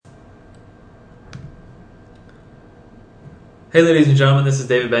Hey, ladies and gentlemen, this is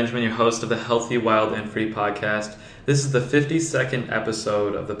David Benjamin, your host of the Healthy, Wild, and Free podcast. This is the 52nd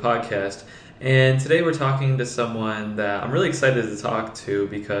episode of the podcast, and today we're talking to someone that I'm really excited to talk to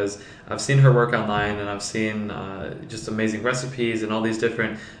because I've seen her work online and I've seen just amazing recipes and all these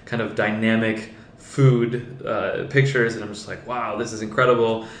different kind of dynamic food pictures, and I'm just like, wow, this is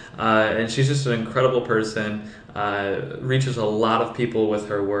incredible. And she's just an incredible person, reaches a lot of people with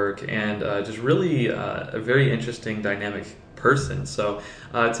her work, and just really a very interesting dynamic person. So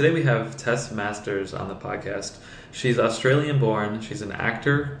today we have Tess Masters on the podcast. She's Australian born. She's an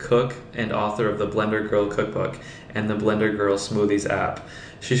actor, cook, and author of the Blender Girl Cookbook and the Blender Girl Smoothies app.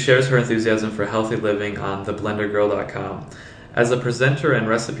 She shares her enthusiasm for healthy living on theblendergirl.com. As a presenter and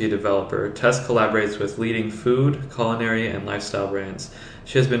recipe developer, Tess collaborates with leading food, culinary, and lifestyle brands.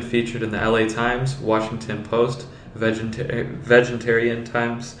 She has been featured in the LA Times, Washington Post, Vegetarian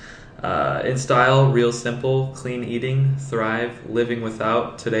Times, In Style, Real Simple, Clean Eating, Thrive, Living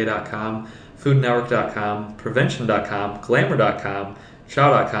Without, Today.com, FoodNetwork.com, Prevention.com, Glamour.com,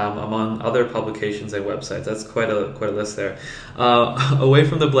 Chow.com, among other publications and websites. That's quite a list there. Away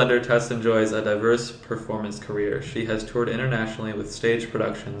from the blender, Tess enjoys a diverse performance career. She has toured internationally with stage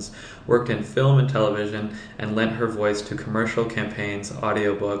productions, worked in film and television, and lent her voice to commercial campaigns,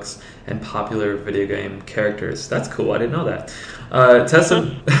 audiobooks, and popular video game characters. That's cool. I didn't know that. Tess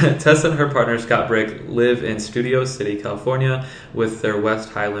and her partner Scott Brick live in Studio City, California, with their West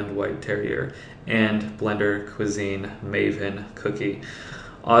Highland White Terrier and blender cuisine maven Cookie.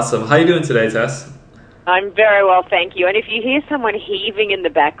 Awesome. How you doing today, Tess? I'm very well, thank you. And if you hear someone heaving in the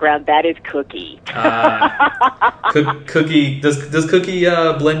background, that is Cookie. Cookie, does Cookie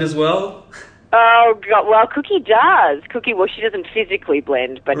blend as well? Oh God! Well, Cookie does. Cookie, well, she doesn't physically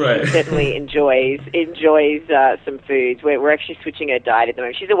blend, but right. She certainly enjoys some foods. We're actually switching her diet at the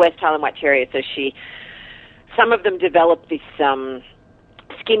moment. She's a West Highland White Terrier, so some of them develop this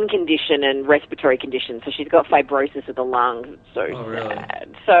skin condition and respiratory condition. So she's got fibrosis of the lungs. So really?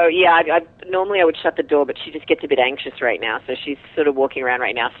 Sad. So yeah, normally I would shut the door, but she just gets a bit anxious right now. So she's sort of walking around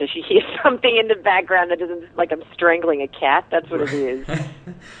right now. So she hears something in the background that doesn't, like I'm strangling a cat. That's what it is.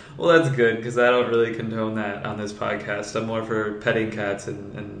 Well, that's good because I don't really condone that on this podcast. I'm more for petting cats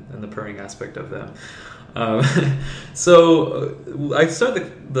and the purring aspect of them. So I start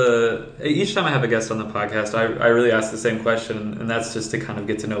each time I have a guest on the podcast, I really ask the same question, and that's just to kind of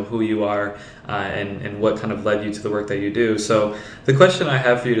get to know who you are and what kind of led you to the work that you do. So the question I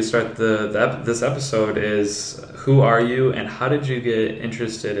have for you to start this episode is, who are you and how did you get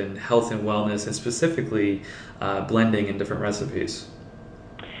interested in health and wellness and specifically blending in different recipes?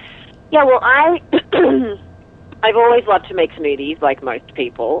 Yeah, well, I've always loved to make smoothies, like most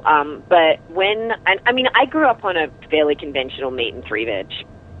people. But I grew up on a fairly conventional meat and 3-veg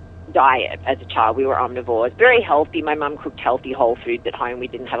diet as a child. We were omnivores, very healthy. My mum cooked healthy whole foods at home. We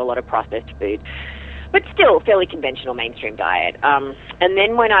didn't have a lot of processed food, but still fairly conventional mainstream diet. And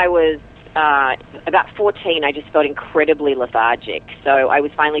then when I was about 14, I just felt incredibly lethargic. So I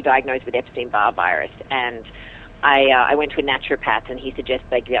was finally diagnosed with Epstein-Barr virus, and I went to a naturopath, and he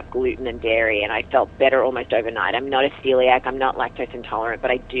suggested I give up gluten and dairy, and I felt better almost overnight. I'm not a celiac, I'm not lactose intolerant,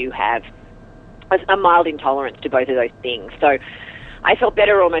 but I do have a mild intolerance to both of those things. So I felt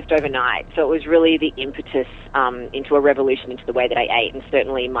better almost overnight. So it was really the impetus into a revolution into the way that I ate, and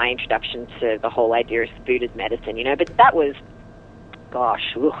certainly my introduction to the whole idea of food as medicine, But that was,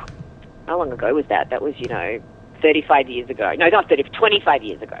 how long ago was that? That was, 35 years ago. No, not 30, 25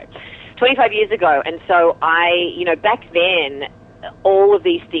 years ago. 25 years ago, and so back then, all of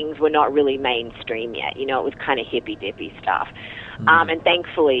these things were not really mainstream yet. It was kind of hippy-dippy stuff. And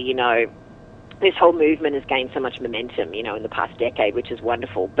thankfully, this whole movement has gained so much momentum, in the past decade, which is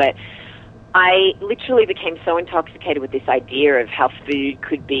wonderful. But I literally became so intoxicated with this idea of how food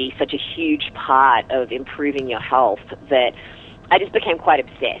could be such a huge part of improving your health that I just became quite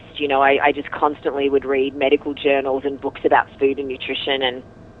obsessed. I just constantly would read medical journals and books about food and nutrition, and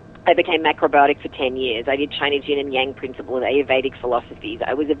I became macrobiotic for 10 years. I did Chinese yin and yang principles, Ayurvedic philosophies.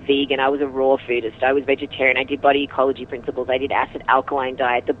 I was a vegan. I was a raw foodist. I was vegetarian. I did body ecology principles. I did acid alkaline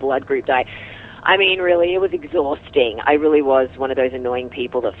diet, the blood group diet. I mean, really, it was exhausting. I really was one of those annoying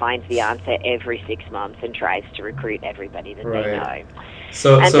people that finds the answer every 6 months and tries to recruit everybody that they know.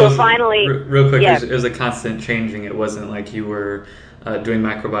 So finally, real quick, it was a constant changing. It wasn't like you were doing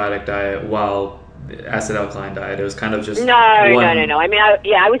macrobiotic diet while acid alkaline diet. It was kind of just no. I mean,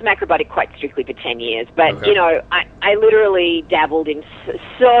 I was macrobiotic quite strictly for 10 years, but okay. I literally dabbled in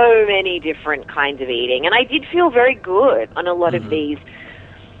so many different kinds of eating, and I did feel very good on a lot of these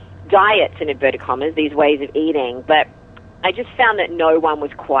diets, in inverted commas, these ways of eating, but I just found that no one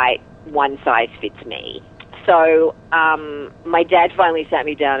was quite one size fits me. So my dad finally sat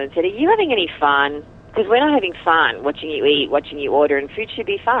me down and said, "Are you having any fun? Because we're not having fun watching you eat, watching you order, and food should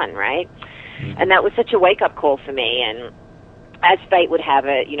be fun, right?" And that was such a wake-up call for me. And as fate would have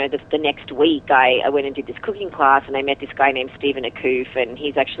it, the next week I went and did this cooking class, and I met this guy named Stephen Akoof, and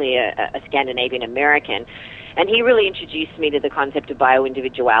he's actually a Scandinavian American. And he really introduced me to the concept of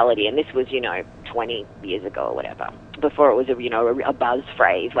bioindividuality, and this was, 20 years ago or whatever, before it was a buzz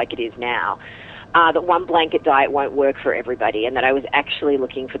phrase like it is now. That one blanket diet won't work for everybody, and that I was actually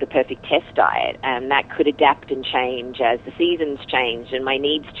looking for the perfect test diet, and that could adapt and change as the seasons changed and my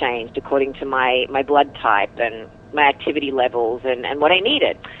needs changed according to my blood type and my activity levels and what I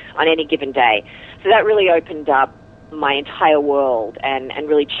needed on any given day. So that really opened up my entire world and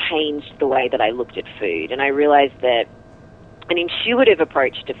really changed the way that I looked at food. And I realized that an intuitive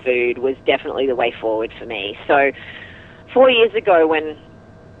approach to food was definitely the way forward for me. So 4 years ago, when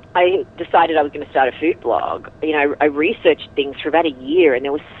I decided I was going to start a food blog, I researched things for about a year, and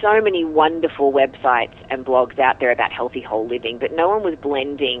there were so many wonderful websites and blogs out there about healthy whole living, but no one was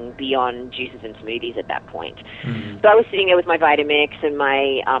blending beyond juices and smoothies at that point. Mm-hmm. So I was sitting there with my Vitamix and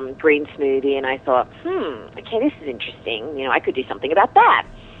my green smoothie, and I thought, okay, this is interesting. I could do something about that.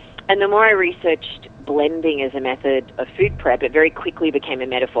 And the more I researched blending as a method of food prep, it very quickly became a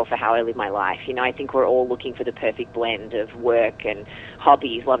metaphor for how I live my life. I think we're all looking for the perfect blend of work and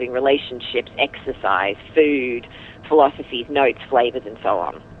hobbies, loving relationships, exercise, food, philosophies, notes, flavors, and so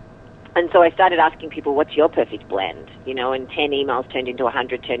on. And so I started asking people, what's your perfect blend? And 10 emails turned into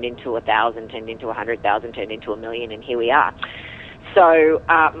 100, turned into 1,000, turned into 100,000, turned into 1,000,000, and here we are. So,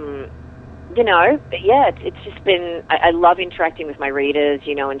 it's just been, I love interacting with my readers,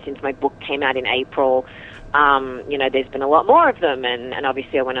 and since my book came out in April, there's been a lot more of them, and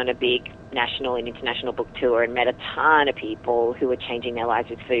obviously I went on a big national and international book tour and met a ton of people who are changing their lives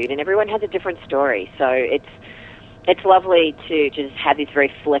with food, and everyone has a different story. So it's lovely to just have this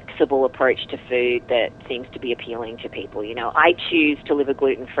very flexible approach to food that seems to be appealing to people. I choose to live a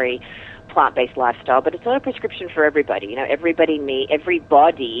gluten-free, plant-based lifestyle, but it's not a prescription for everybody. Every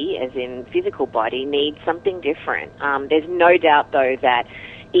body, as in physical body, needs something different. There's no doubt, though, that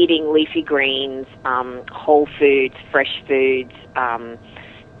eating leafy greens, whole foods, fresh foods,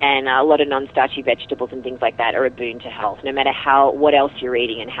 and a lot of non-starchy vegetables and things like that are a boon to health, no matter what else you're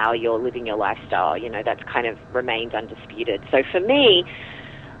eating and how you're living your lifestyle. That's kind of remains undisputed. So for me,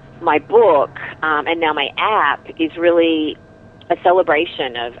 my book and now my app is really a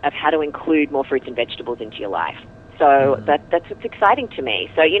celebration of how to include more fruits and vegetables into your life. So that's what's exciting to me.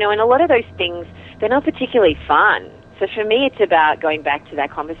 So, and a lot of those things, they're not particularly fun. So for me, it's about going back to that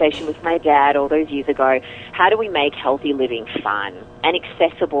conversation with my dad all those years ago. How do we make healthy living fun and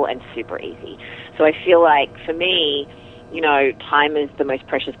accessible and super easy? So I feel like for me, time is the most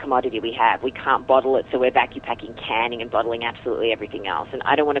precious commodity we have. We can't bottle it, so we're vacuum packing, canning, and bottling absolutely everything else. And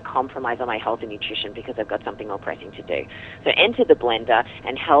I don't want to compromise on my health and nutrition because I've got something more pressing to do. So enter the blender,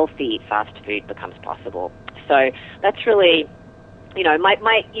 and healthy fast food becomes possible. So that's really, you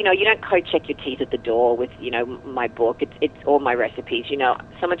don't code check your teeth at the door with, my book. It's all my recipes.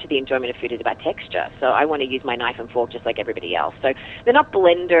 So much of the enjoyment of food is about texture. So I want to use my knife and fork just like everybody else. So they're not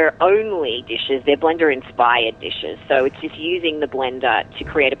blender-only dishes. They're blender-inspired dishes. So it's just using the blender to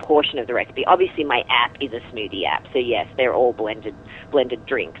create a portion of the recipe. Obviously, my app is a smoothie app. So, yes, they're all blended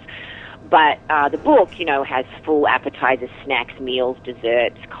drinks. But the book, has full appetizers, snacks, meals,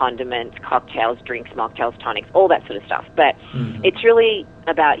 desserts, condiments, cocktails, drinks, mocktails, tonics, all that sort of stuff. But it's really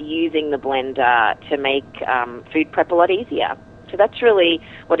about using the blender to make food prep a lot easier. So that's really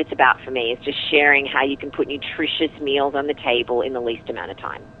what it's about for me, is just sharing how you can put nutritious meals on the table in the least amount of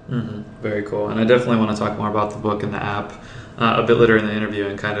time. Very cool. And I definitely want to talk more about the book and the app a bit later in the interview,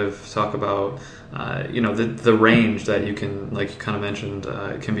 and kind of talk about the range that you can, like you kind of mentioned,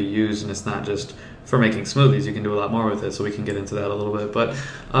 can be used, and it's not just for making smoothies. You can do a lot more with it, so we can get into that a little bit. But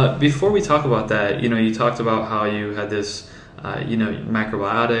before we talk about that, you talked about how you had this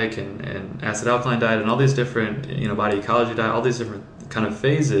macrobiotic and acid alkaline diet and all these different body ecology diet, all these different kind of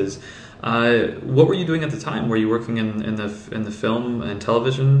phases. What were you doing at the time? Were you working in the film and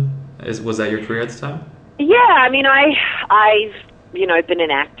television? Was that your career at the time? Yeah, I mean, I've been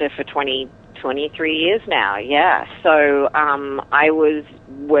an actor for 23 years now, yeah. So I was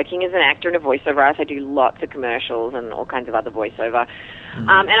working as an actor and a voiceover artist. I do lots of commercials and all kinds of other voiceover. And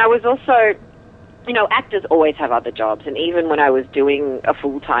I was also, actors always have other jobs. And even when I was doing a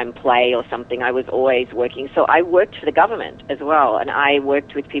full-time play or something, I was always working. So I worked for the government as well, and I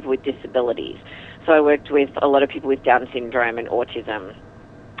worked with people with disabilities. So I worked with a lot of people with Down syndrome and autism.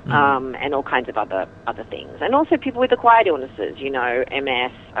 and all kinds of other things. And also people with acquired illnesses,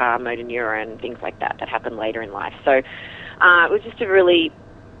 MS, motor neuron, things like that happen later in life. So it was just a really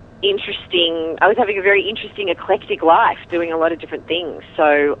I was having a very interesting, eclectic life, doing a lot of different things.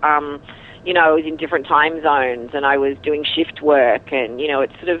 So, I was in different time zones, and I was doing shift work, and,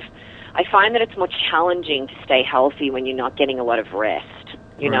 it's sort of, I find that it's more challenging to stay healthy when you're not getting a lot of rest,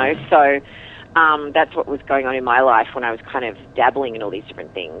 know. So that's what was going on in my life when I was kind of dabbling in all these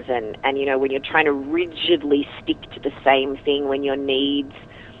different things. And when you're trying to rigidly stick to the same thing when your needs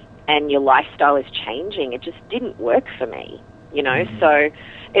and your lifestyle is changing, it just didn't work for me, So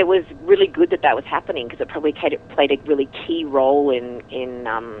it was really good that was happening, because it probably played a really key role in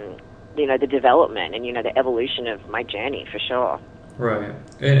the development and, the evolution of my journey, for sure. Right.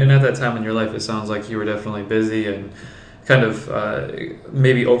 And at that time in your life, it sounds like you were definitely busy and kind of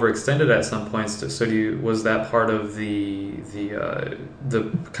maybe overextended at some points. So was that part of the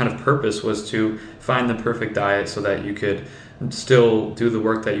kind of purpose, was to find the perfect diet so that you could still do the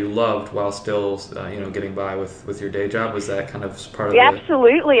work that you loved while still getting by with your day job? Was that kind of part of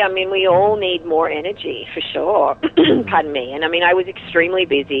Absolutely. I mean, we all need more energy, for sure. Pardon me. And I mean, I was extremely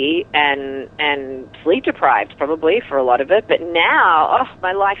busy and sleep deprived probably for a lot of it, but now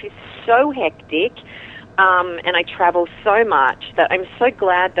my life is so hectic. And I travel so much that I'm so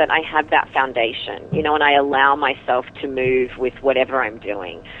glad that I have that foundation, and I allow myself to move with whatever I'm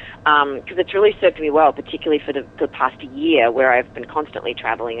doing. Because it's really served me well, particularly for the past year, where I've been constantly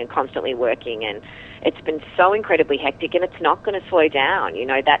traveling and constantly working, and it's been so incredibly hectic, and it's not going to slow down.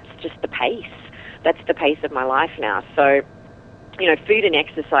 That's just the pace. That's the pace of my life now. So, food and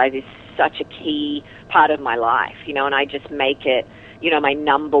exercise is such a key part of my life, and I just make it, my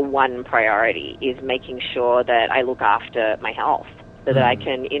number one priority is making sure that I look after my health, so that I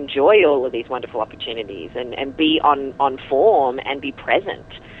can enjoy all of these wonderful opportunities and be on form and be present,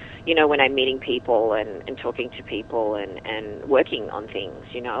 when I'm meeting people and talking to people and working on things,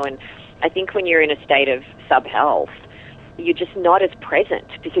 And I think when you're in a state of sub-health, you're just not as present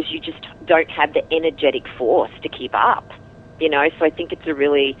because you just don't have the energetic force to keep up, So I think it's a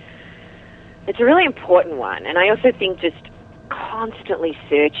really important one. And I also think just constantly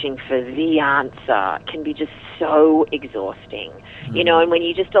searching for the answer can be just so exhausting, and when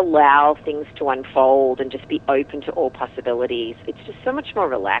you just allow things to unfold and just be open to all possibilities, it's just so much more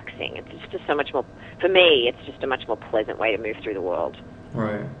relaxing. It's just so much more, for me, it's just a much more pleasant way to move through the world.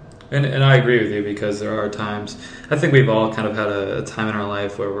 Right. And I agree with you, because there are times, I think we've all kind of had a time in our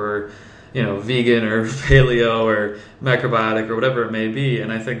life where we're, vegan or paleo or macrobiotic or whatever it may be,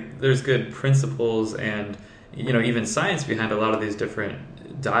 and I think there's good principles and even science behind a lot of these different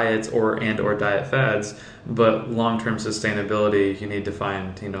diets or diet fads, but long-term sustainability, you need to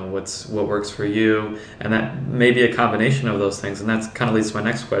find, what works for you, and that may be a combination of those things. And that kind of leads to my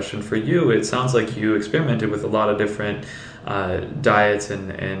next question. For you, it sounds like you experimented with a lot of different diets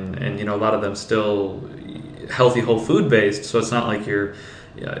and a lot of them still healthy, whole food based. So it's not like you're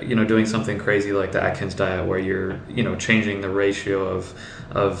doing something crazy like the Atkins diet, where you're, changing the ratio of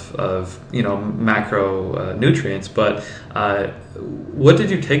macro nutrients. But what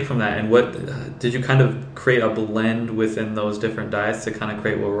did you take from that, and what did you kind of create a blend within those different diets to kind of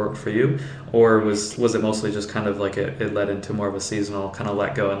create what worked for you, or was it mostly just kind of like it led into more of a seasonal kind of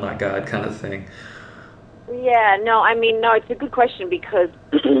let go and let God kind of thing? Yeah, no, it's a good question, because,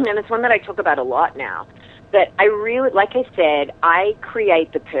 and it's one that I talk about a lot now, that I really, like I said, I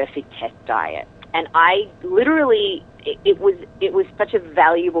create the perfect test diet. And I literally, it was such a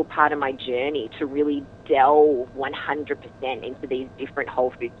valuable part of my journey to really delve 100% into these different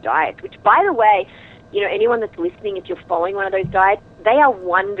whole food diets, which, by the way, anyone that's listening, if you're following one of those diets, they are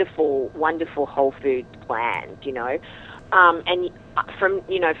wonderful, wonderful whole food plans, and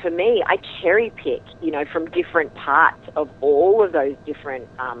for me, I cherry pick, from different parts of all of those different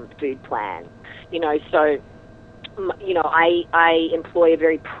food plans, so I employ a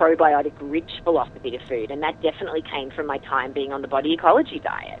very probiotic-rich philosophy to food, and that definitely came from my time being on the Body Ecology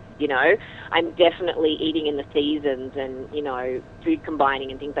diet. I'm definitely eating in the seasons and, food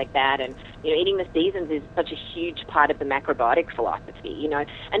combining and things like that. And, eating the seasons is such a huge part of the macrobiotic philosophy,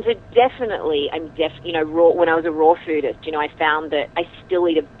 And so definitely, raw, when I was a raw foodist, I found that I still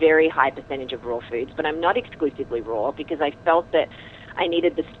eat a very high percentage of raw foods, but I'm not exclusively raw, because I felt that I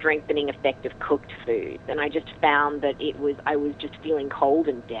needed the strengthening effect of cooked foods, and I just found that I was just feeling cold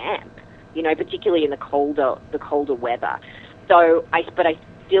and damp, particularly in the colder weather. So but I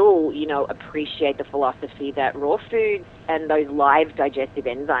still, appreciate the philosophy that raw foods and those live digestive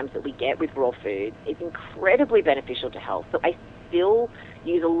enzymes that we get with raw foods is incredibly beneficial to health. So I still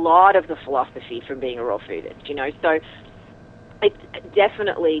use a lot of the philosophy from being a raw foodist, So it's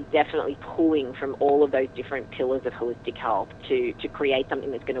definitely pulling from all of those different pillars of holistic health to create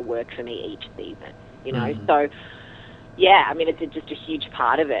something that's going to work for me each season, you know. Mm-hmm. So, yeah, I mean, it's just a huge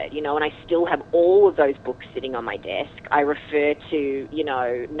part of it, you know, and I still have all of those books sitting on my desk. I refer to, you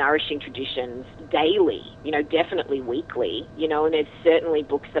know, Nourishing Traditions daily, you know, definitely weekly, you know, and there's certainly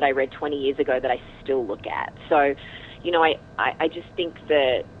books that I read 20 years ago that I still look at. So, you know, I just think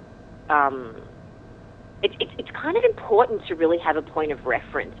that it's kind of important to really have a point of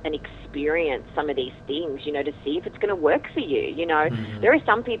reference and experience some of these things, you know, to see if it's going to work for you, you know. Mm-hmm. There are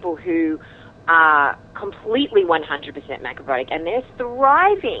some people who are completely 100% macrobiotic and they're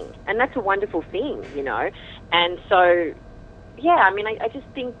thriving, and that's a wonderful thing, you know. And so, yeah, I mean, I just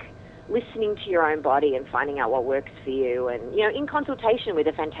think listening to your own body and finding out what works for you, and, you know, in consultation with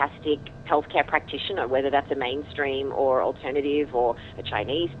a fantastic healthcare practitioner, whether that's a mainstream or alternative or a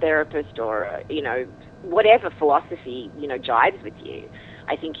Chinese therapist or, you know, whatever philosophy, you know, jives with you,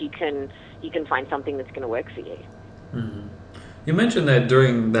 I think you can find something that's going to work for you. Mm-hmm. You mentioned that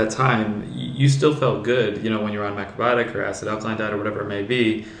during that time you still felt good, you know, when you were on macrobiotic or acid alkaline diet or whatever it may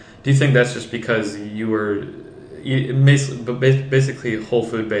be. Do you think that's just because you were basically whole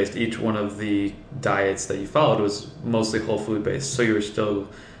food based? Each one of the diets that you followed was mostly whole food based, so you were still,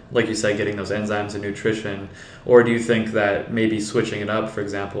 like you said, getting those enzymes and nutrition? Or do you think that maybe switching it up, for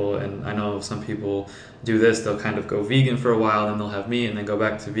example, and I know some people do this, they'll kind of go vegan for a while, then they'll have meat, and then go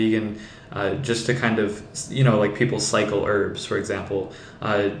back to vegan, just to kind of, you know, like people cycle herbs, for example.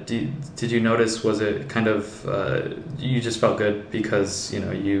 Did you notice, was it kind of, you just felt good because, you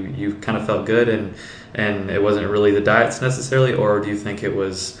know, you kind of felt good and it wasn't really the diets necessarily, or do you think it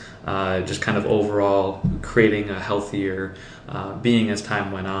was just kind of overall creating a healthier being as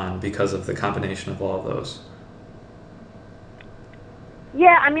time went on because of the combination of all of those?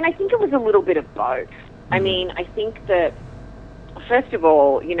 Yeah, I mean, I think it was a little bit of both. Mm-hmm. I mean, I think that, first of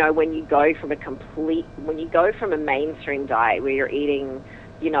all, you know, when you go from a mainstream diet where you're eating,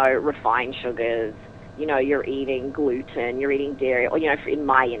 you know, refined sugars, you know, you're eating gluten, you're eating dairy, or, you know, in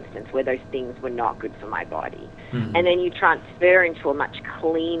my instance, where those things were not good for my body. Mm-hmm. And then you transfer into a much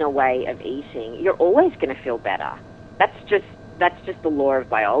cleaner way of eating, you're always going to feel better. That's just the law of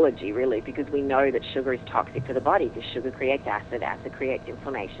biology, really, because we know that sugar is toxic to the body, because sugar creates acid, acid creates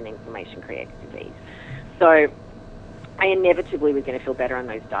inflammation, inflammation creates disease. So I inevitably was going to feel better on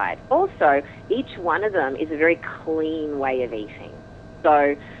those diets. Also, each one of them is a very clean way of eating.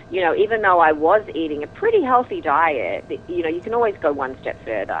 So, you know, even though I was eating a pretty healthy diet, you know, you can always go one step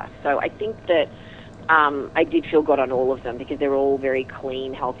further. So I think that I did feel good on all of them because they're all very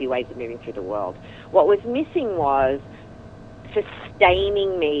clean, healthy ways of moving through the world. What was missing was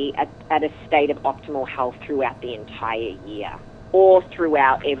sustaining me at a state of optimal health throughout the entire year or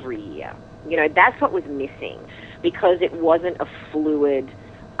throughout every year. You know, that's what was missing, because it wasn't a fluid,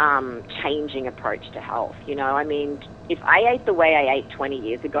 changing approach to health. You know, I mean, if I ate the way I ate 20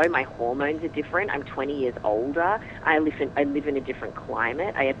 years ago, my hormones are different. I'm 20 years older. I live in a different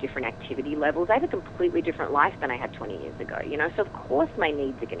climate. I have different activity levels. I have a completely different life than I had 20 years ago. You know, so of course my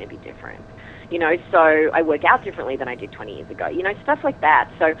needs are going to be different. You know, so I work out differently than I did 20 years ago. You know, stuff like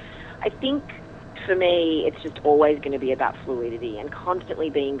that. So I think for me, it's just always going to be about fluidity and constantly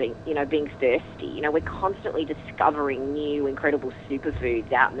being thirsty. You know, we're constantly discovering new incredible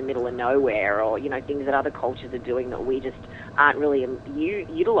superfoods out in the middle of nowhere, or, you know, things that other cultures are doing that we just aren't really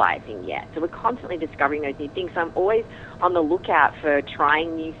utilizing yet. So we're constantly discovering those new things. So I'm always on the lookout for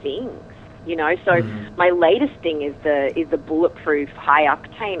trying new things. You know, so my latest thing is the bulletproof high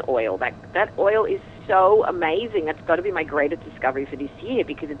octane oil. That oil is so amazing. That's got to be my greatest discovery for this year,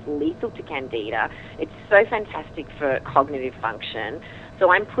 because it's lethal to candida. It's so fantastic for cognitive function.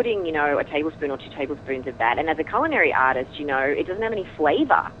 So I'm putting, you know, a tablespoon or 2 tablespoons of that. And as a culinary artist, you know, it doesn't have any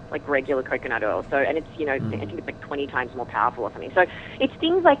flavor like regular coconut oil. So, and it's, you know, I think it's like 20 times more powerful or something. So it's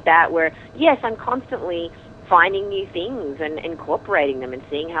things like that where, yes, I'm constantly finding new things and incorporating them and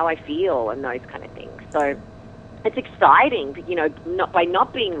seeing how I feel and those kind of things. So it's exciting, you know, by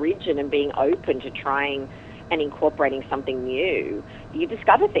not being rigid and being open to trying and incorporating something new, you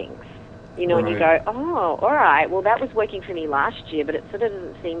discover things, you know, right. And you go, oh, all right, well, that was working for me last year, but it sort of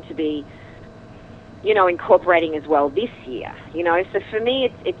doesn't seem to be, you know, incorporating as well this year, you know. So for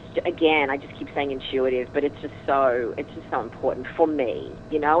me, it's again, I just keep saying intuitive, but it's just so important for me,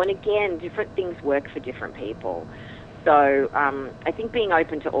 you know. And again, different things work for different people. So I think being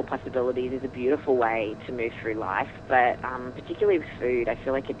open to all possibilities is a beautiful way to move through life. But particularly with food, I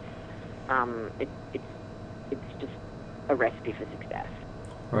feel like it's just a recipe for success.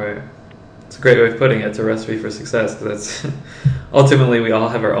 Right. It's a great way of putting it. It's a recipe for success, because that's ultimately we all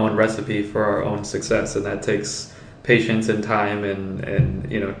have our own recipe for our own success, and that takes patience and time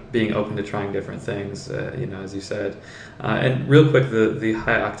and being open to trying different things, as you said. And real quick, the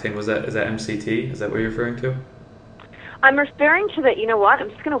high octane, is that MCT? Is that what you're referring to? I'm referring to the, you know what,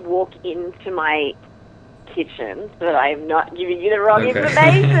 I'm just going to walk into my kitchen so that I'm not giving you the wrong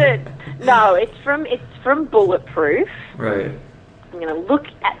information. No, it's from Bulletproof. Right. I'm going to look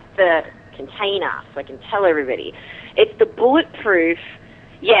at the container so I can tell everybody. It's the Bulletproof,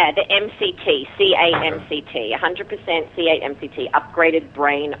 the MCT, C8MCT, 100% C8MCT, upgraded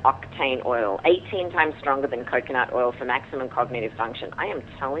brain octane oil, 18 times stronger than coconut oil for maximum cognitive function. I am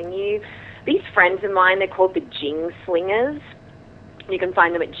telling you, these friends of mine, they're called the Jing Slingers. You can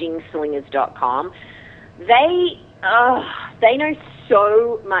find them at jingslingers.com. They know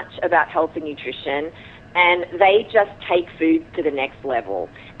so much about health and nutrition, and they just take foods to the next level.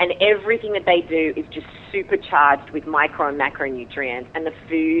 And everything that they do is just supercharged with micro and macronutrients, and the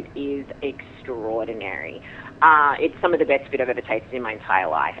food is extraordinary. It's some of the best food I've ever tasted in my entire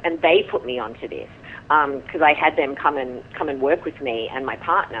life. And they put me onto this because I had them come and work with me and my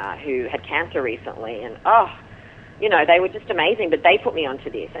partner who had cancer recently. And, they were just amazing. But they put me onto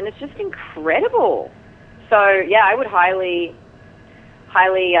this, and it's just incredible. So, I would highly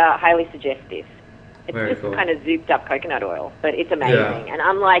suggest this. It's Very just cool. kind of zooped up coconut oil, but it's amazing. Yeah. And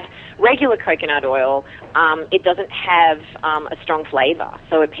unlike regular coconut oil, it doesn't have a strong flavor,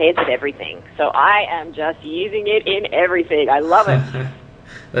 so it pairs with everything. So I am just using it in everything. I love it.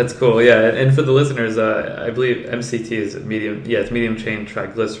 That's cool. Yeah, and for the listeners, I believe MCT is it's medium chain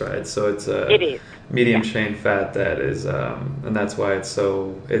triglycerides, so it's it is medium chain fat that is, and that's why it's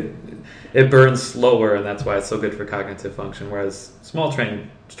so it burns slower, and that's why it's so good for cognitive function. Whereas small chain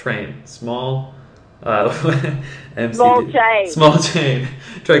MCT, small chain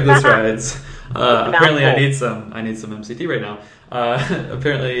triglycerides. Apparently, I need some MCT right now.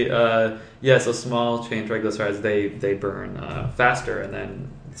 Apparently, so small chain triglycerides they burn faster, and then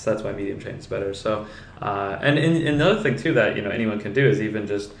so that's why medium chain is better. So, and another thing too that anyone can do is even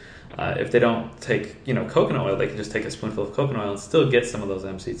just if they don't take coconut oil, they can just take a spoonful of coconut oil and still get some of those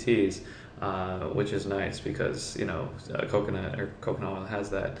MCTs, which is nice because coconut oil has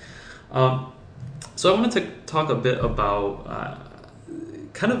that. So I wanted to talk a bit about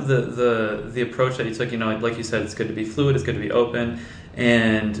kind of the approach that you took. Like you said, it's good to be fluid, it's good to be open,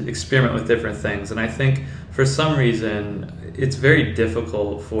 and experiment with different things. And I think for some reason it's very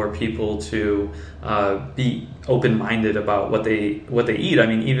difficult for people to be open-minded about what they eat. I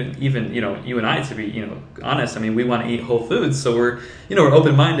mean, even you and I, to be honest, I mean, we want to eat whole foods, so we're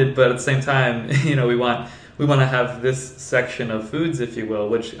open-minded, but at the same time, we want to have this section of foods, if you will,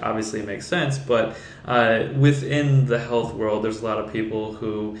 which obviously makes sense. But within the health world, there's a lot of people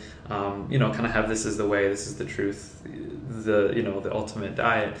who, kind of have this is the way, this is the truth, the ultimate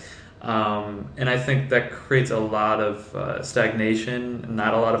diet. And I think that creates a lot of stagnation,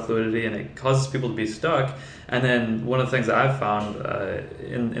 not a lot of fluidity, and it causes people to be stuck. And then one of the things that I've found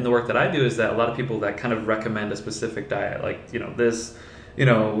in the work that I do is that a lot of people that kind of recommend a specific diet, like this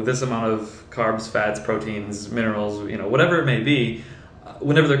amount of carbs, fats, proteins, minerals, whatever it may be,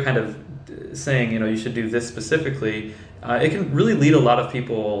 whenever they're kind of saying, you should do this specifically, it can really lead a lot of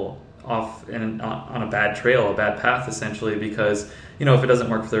people off on a bad trail, a bad path, essentially, because, if it doesn't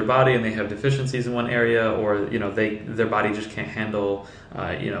work for their body and they have deficiencies in one area, or, their body just can't handle,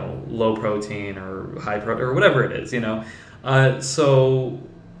 low protein or high protein or whatever it is, So,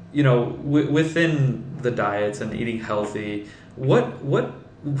 within the diets and eating healthy, what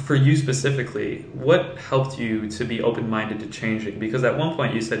for you specifically, what helped you to be open-minded to changing? Because at one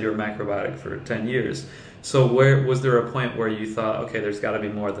point you said you were macrobiotic for 10 years. So was there a point where you thought, okay, there's got to be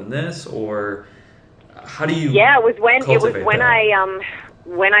more than this, or how do you? Yeah, it was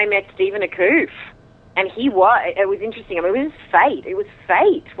when I met Stephen Akoof, and it was interesting. I mean, it was fate. It was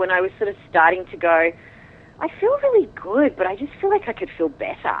fate when I was sort of starting to go, I feel really good, but I just feel like I could feel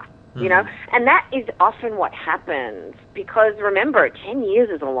better. And that is often what happens, because remember, 10 years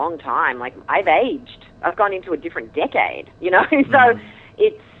is a long time. Like, I've aged. I've gone into a different decade, so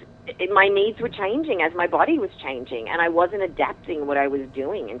my needs were changing as my body was changing, and I wasn't adapting what I was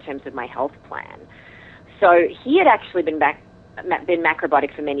doing in terms of my health plan. So he had actually been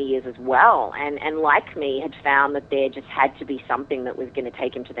macrobiotic for many years as well, and like me, had found that there just had to be something that was going to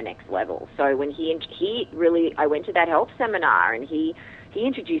take him to the next level. So when I went to that health seminar, and he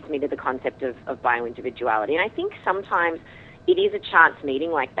introduced me to the concept of bioindividuality. And I think sometimes it is a chance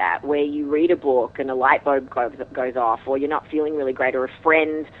meeting like that, where you read a book and a light bulb goes off, or you're not feeling really great, or a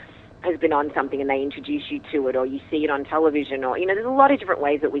friend has been on something and they introduce you to it, or you see it on television, or, there's a lot of different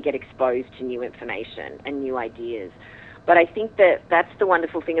ways that we get exposed to new information and new ideas. But I think that that's the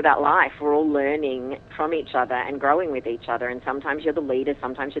wonderful thing about life. We're all learning from each other and growing with each other. And sometimes you're the leader,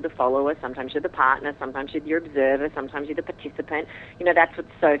 sometimes you're the follower, sometimes you're the partner, sometimes you're the observer, sometimes you're the participant. You know, that's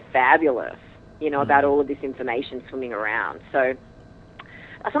what's so fabulous, you know, about all of this information swimming around. So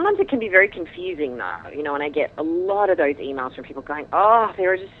sometimes it can be very confusing, though, you know, and I get a lot of those emails from people going, oh,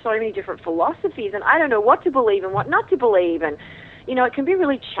 there are just so many different philosophies, and I don't know what to believe and what not to believe. And you know, it can be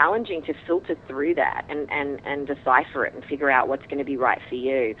really challenging to filter through that and decipher it and figure out what's going to be right for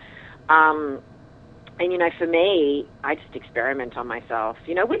you. And, you know, for me, I just experiment on myself,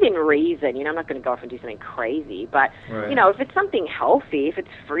 you know, within reason. You know, I'm not going to go off and do something crazy. But, right. You know, if it's something healthy, if it's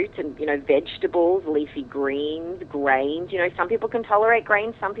fruit and, you know, vegetables, leafy greens, grains, you know, some people can tolerate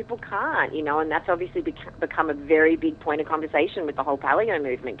grains, some people can't, you know, and that's obviously become a very big point of conversation with the whole paleo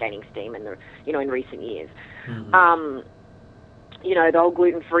movement gaining steam in, you know, in recent years. Mm-hmm. You know, the whole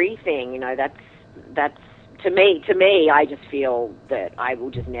gluten-free thing, you know, that's to me, I just feel that I will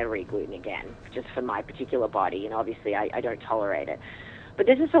just never eat gluten again, just for my particular body, and obviously I don't tolerate it. But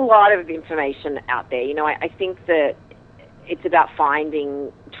there's just a lot of information out there. You know, I think that it's about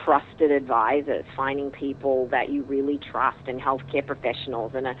finding trusted advisors, finding people that you really trust, and healthcare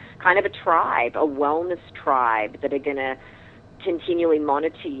professionals, and a kind of a tribe, a wellness tribe that are going to continually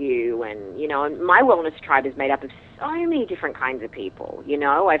monitor you. And, you know, and my wellness tribe is made up of so many different kinds of people. You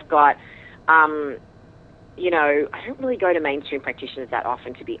know, I've got, you know, I don't really go to mainstream practitioners that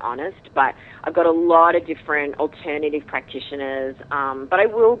often, to be honest, but I've got a lot of different alternative practitioners, but I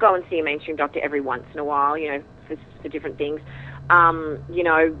will go and see a mainstream doctor every once in a while, you know, for different things. You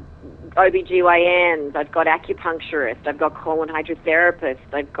know, OBGYNs, I've got acupuncturists, I've got colon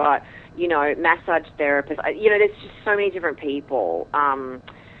hydrotherapists, I've got, you know, massage therapists. You know, there's just so many different people,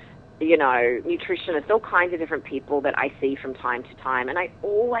 you know, nutritionists, all kinds of different people that I see from time to time, and I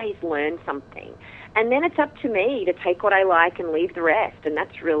always learn something. And then it's up to me to take what I like and leave the rest, and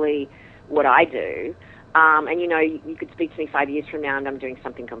that's really what I do. And, you know, you could speak to me 5 years from now and I'm doing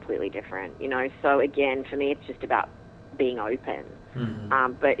something completely different, you know. So, again, for me, it's just about being open.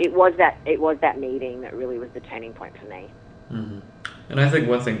 Mm-hmm. But it was that meeting that really was the turning point for me. Mm-hmm. And I think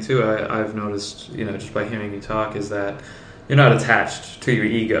one thing, too, I've noticed, you know, just by hearing you talk, is that you're not attached to your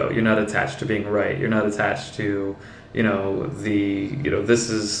ego. You're not attached to being right. You're not attached to, you know, this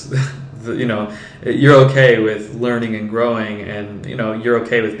is, you know, you're okay with learning and growing, and, you know, you're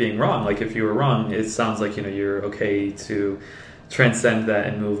okay with being wrong. Like, if you were wrong, it sounds like, you know, you're okay to transcend that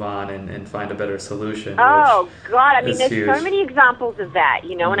and move on and find a better solution. Oh, God. I mean, there's huge. So many examples of that,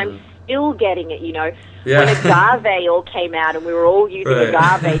 you know, Mm-hmm. and I'm still getting it, you know. Yeah. When agave all came out and we were all using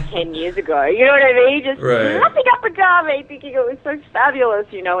agave 10 years ago, you know what I mean? Just lapping up agave, thinking it was so fabulous,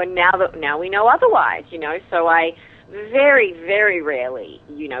 you know, and now we know otherwise, you know. So I very, very rarely,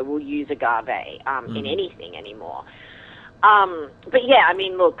 you know, will use agave in anything anymore. But yeah, I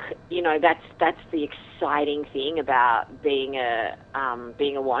mean, look, you know, that's the exciting thing about being a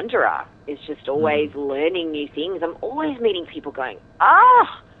wanderer, is just always learning new things. I'm always meeting people going,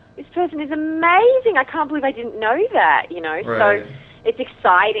 this person is amazing. I can't believe I didn't know that, you know. Right. So it's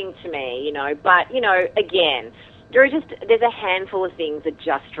exciting to me, you know. But, you know, again, there's a handful of things that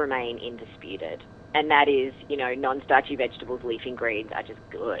just remain indisputed. And that is, you know, non-starchy vegetables, leafy greens are just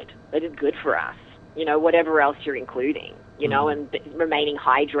good. They're just good for us, you know, whatever else you're including, you know, and remaining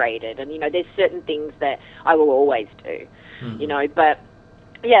hydrated. And, you know, there's certain things that I will always do, you know. But,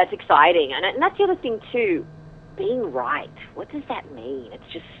 yeah, it's exciting. And that's the other thing, too. Being right, what does that mean?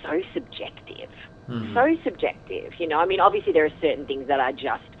 It's just so subjective. So subjective, you know. I mean, obviously there are certain things that are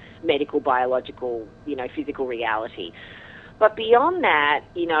just medical, biological, you know, physical reality. But beyond that,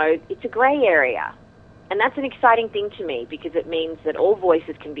 you know, it's a gray area. And that's an exciting thing to me, because it means that all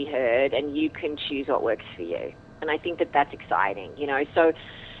voices can be heard and you can choose what works for you. And I think that that's exciting, you know. So,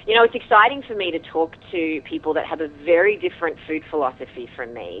 you know, it's exciting for me to talk to people that have a very different food philosophy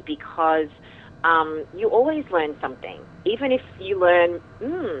from me, because you always learn something. Even if you learn,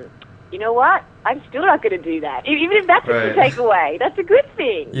 you know what, I'm still not going to do that. Even if that's what you take away, that's a good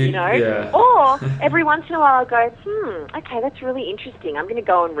thing, you know. Yeah. Or every once in a while I'll go, okay, that's really interesting. I'm going to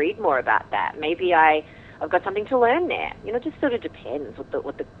go and read more about that. Maybe I've got something to learn there. You know, it just sort of depends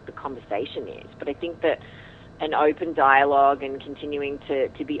what the conversation is. But I think that an open dialogue and continuing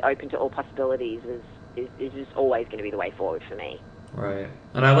to be open to all possibilities is just always going to be the way forward for me. Right.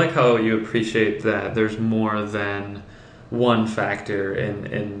 And I like how you appreciate that there's more than one factor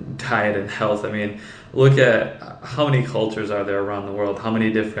in diet and health. I mean, look at how many cultures are there around the world, how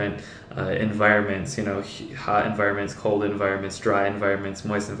many different environments, you know, hot environments, cold environments, dry environments,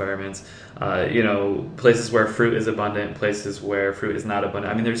 moist environments, you know, places where fruit is abundant, places where fruit is not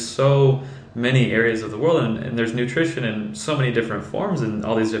abundant. I mean, there's so many areas of the world, and there's nutrition in so many different forms in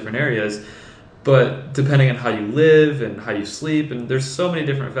all these different areas. But depending on how you live and how you sleep, and there's so many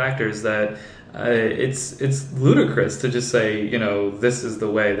different factors that it's ludicrous to just say, you know, this is the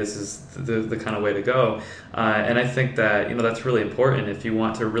way, this is the kind of way to go. And I think that, you know, that's really important if you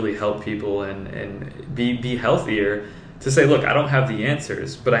want to really help people and be healthier, to say, look, I don't have the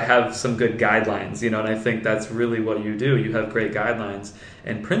answers, but I have some good guidelines, you know, and I think that's really what you do. You have great guidelines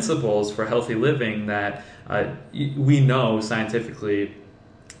and principles for healthy living that we know scientifically,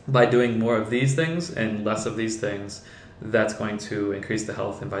 by doing more of these things and less of these things, that's going to increase the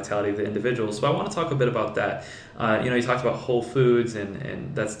health and vitality of the individual. So I want to talk a bit about that. You know, you talked about whole foods,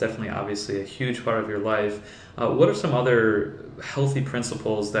 and that's definitely obviously a huge part of your life. What are some other healthy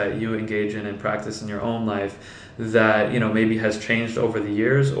principles that you engage in and practice in your own life that, you know, maybe has changed over the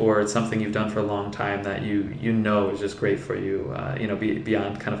years, or it's something you've done for a long time that you know is just great for you, you know,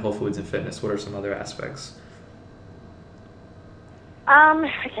 beyond kind of whole foods and fitness? What are some other aspects?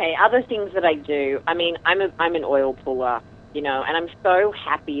 Okay, other things that I do. I mean, I'm an oil puller, you know, and I'm so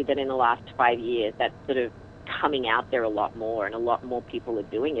happy that in the last 5 years that's sort of coming out there a lot more, and a lot more people are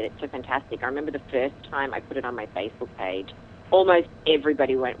doing it. It's so fantastic. I remember the first time I put it on my Facebook page, almost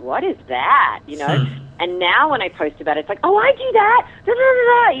everybody went, "What is that?" You know? And now when I post about it, it's like, "Oh, I do that," da, da,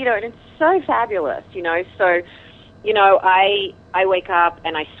 da, da, you know, and it's so fabulous, you know. So, you know, I wake up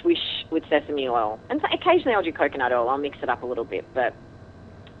and I swish with sesame oil, and so occasionally I'll do coconut oil. I'll mix it up a little bit, but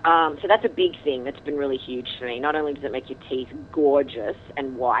so that's a big thing that's been really huge for me. Not only does it make your teeth gorgeous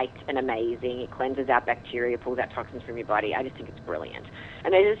and white and amazing, it cleanses out bacteria, pulls out toxins from your body. I just think it's brilliant.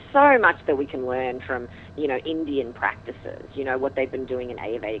 And there's so much that we can learn from, you know, Indian practices, you know, what they've been doing in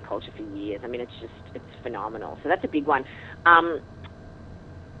Ayurvedic culture for years. I mean, it's phenomenal. So that's a big one.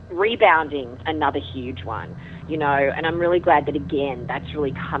 Rebounding, another huge one, you know, and I'm really glad that, again, that's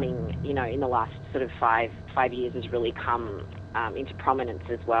really coming, you know, in the last sort of five years has really come into prominence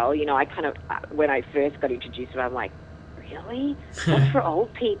as well. You know, I kind of, when I first got introduced to it, I'm like, really? That's for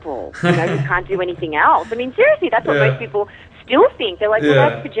old people, you know, who can't do anything else. I mean, seriously, that's what most people still think. They're like, well,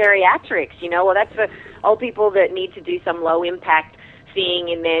 that's for geriatrics, you know, or that's for old people that need to do some low-impact thing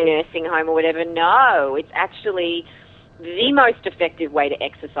in their nursing home or whatever. No, it's actually the most effective way to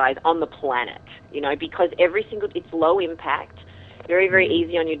exercise on the planet, you know, because it's low impact, very, very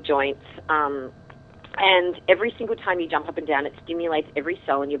easy on your joints, and every single time you jump up and down, it stimulates every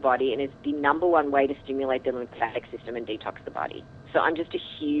cell in your body, and is the number one way to stimulate the lymphatic system and detox the body. So I'm a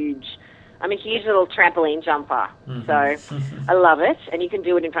huge little trampoline jumper. So I love it. And you can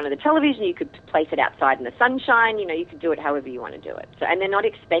do it in front of the television. You could place it outside in the sunshine. You know, you could do it however you want to do it. So, and they're not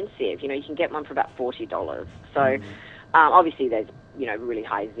expensive. You know, you can get one for about $40. So obviously there's, you know, really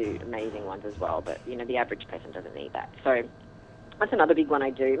high zoot, amazing ones as well. But, you know, the average person doesn't need that. So that's another big one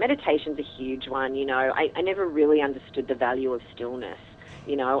I do. Meditation's a huge one. You know, I never really understood the value of stillness.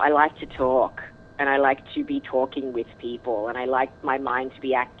 You know, I like to talk, and I like to be talking with people, and I like my mind to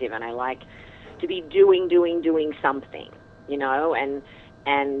be active, and I like to be doing something, you know,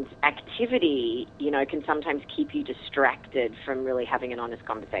 and activity, you know, can sometimes keep you distracted from really having an honest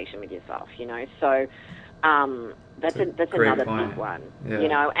conversation with yourself, you know. So that's another big one, you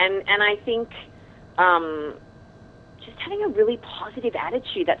know, and I think just having a really positive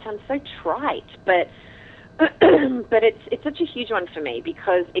attitude. That sounds so trite, but but it's such a huge one for me,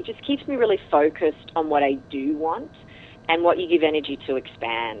 because it just keeps me really focused on what I do want and what you give energy to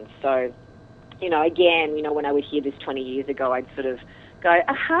expand. So, you know, again, you know, when I would hear this 20 years ago, I'd sort of go,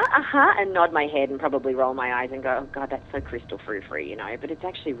 and nod my head and probably roll my eyes and go, oh, God, that's so crystal frou-frou, you know, but it's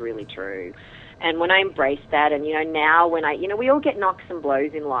actually really true. And when I embrace that, and, you know, now when we all get knocks and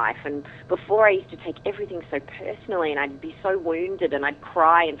blows in life, and before I used to take everything so personally, and I'd be so wounded, and I'd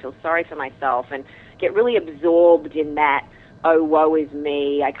cry and feel sorry for myself and get really absorbed in that, oh, woe is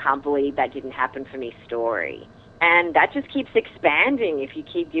me, I can't believe that didn't happen for me story. And that just keeps expanding if you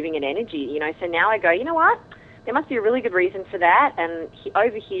keep giving it energy, you know. So now I go, you know what? There must be a really good reason for that, and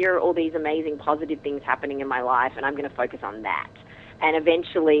over here are all these amazing positive things happening in my life, and I'm going to focus on that. And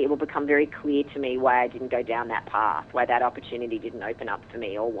eventually it will become very clear to me why I didn't go down that path, why that opportunity didn't open up for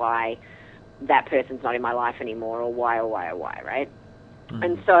me, or why that person's not in my life anymore, or why, right? Mm-hmm.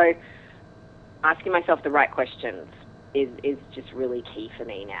 And so asking myself the right questions is just really key for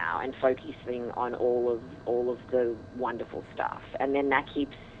me now, and focusing on all of the wonderful stuff. And then that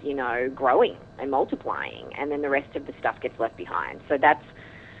keeps you know, growing and multiplying, and then the rest of the stuff gets left behind. So that's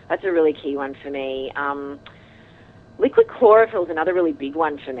a really key one for me. Liquid chlorophyll is another really big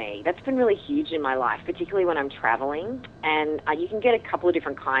one for me. That's been really huge in my life, particularly when I'm traveling. And you can get a couple of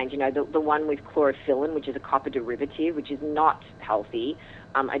different kinds. You know, the one with chlorophyllin, which is a copper derivative, which is not healthy.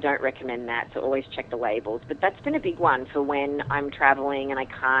 I don't recommend that, so always check the labels. But that's been a big one for when I'm traveling and I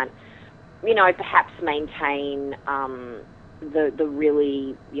can't, you know, perhaps maintain the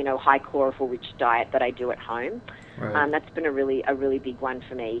really, you know, high chlorophyll rich diet that I do at home. Right. That's been a really big one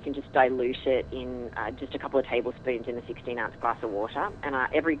for me. You can just dilute it in just a couple of tablespoons in a 16-ounce glass of water, and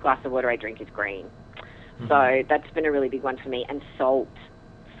every glass of water I drink is green. Mm-hmm. So that's been a really big one for me. And salt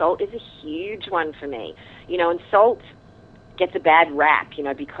is a huge one for me. You know, and salt gets a bad rap, you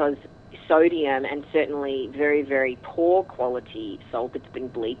know, because sodium, and certainly very, very poor quality salt that's been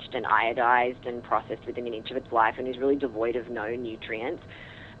bleached and iodized and processed within an inch of its life and is really devoid of no nutrients.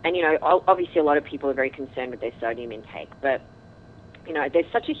 And, you know, obviously a lot of people are very concerned with their sodium intake, but, you know, there's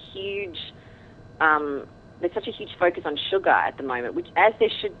such a huge focus on sugar at the moment, which, as there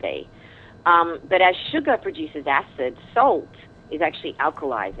should be. But as sugar produces acid, salt is actually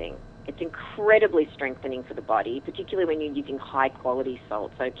alkalizing. It's incredibly strengthening for the body, particularly when you're using high-quality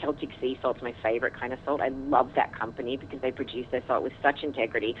salt. So Celtic sea salt's my favorite kind of salt. I love that company because they produce their salt with such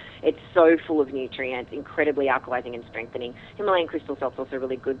integrity. It's so full of nutrients, incredibly alkalizing and strengthening. Himalayan crystal salt's also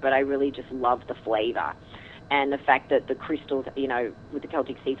really good, but I really just love the flavor and the fact that the crystals, you know, with the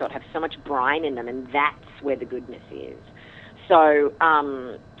Celtic sea salt have so much brine in them, and that's where the goodness is. So,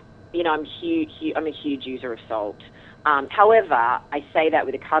 you know, I'm a huge user of salt. However, I say that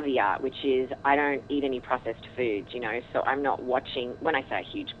with a caveat, which is I don't eat any processed foods, you know, so I'm not watching, when I say a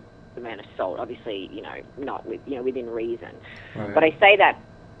huge amount of salt, obviously, you know, not with, you know, within reason. Right. But I say that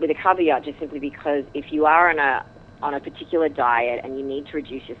with a caveat just simply because if you are on a particular diet and you need to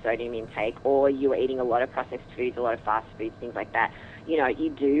reduce your sodium intake, or you are eating a lot of processed foods, a lot of fast foods, things like that, you know, you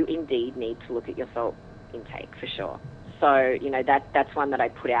do indeed need to look at your salt intake for sure. So, you know, that's one that I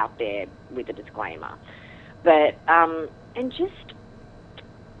put out there with a disclaimer. But, and just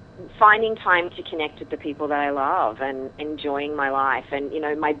finding time to connect with the people that I love and enjoying my life. And, you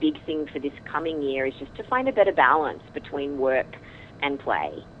know, my big thing for this coming year is just to find a better balance between work and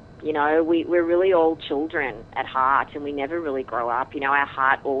play. You know, we're really all children at heart, and we never really grow up. You know, our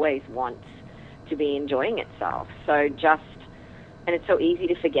heart always wants to be enjoying itself. So and it's so easy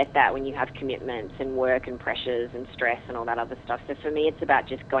to forget that when you have commitments and work and pressures and stress and all that other stuff. So for me, it's about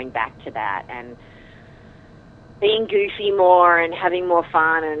just going back to that and being goofy more and having more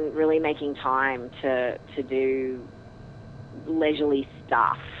fun and really making time to do leisurely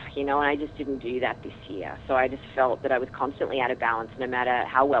stuff, you know, and I just didn't do that this year. So I just felt that I was constantly out of balance no matter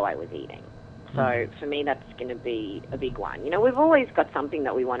how well I was eating. So for me, that's going to be a big one. You know, we've always got something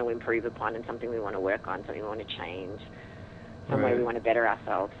that we want to improve upon and something we want to work on, something we want to change, some way we want to better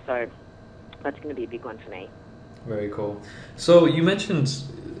ourselves. So that's going to be a big one for me. Very cool. So you mentioned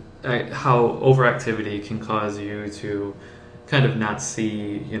how overactivity can cause you to kind of not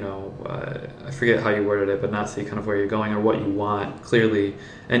see, you know, I forget how you worded it, but not see kind of where you're going or what you want clearly,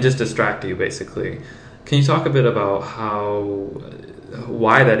 and just distract you basically. Can you talk a bit about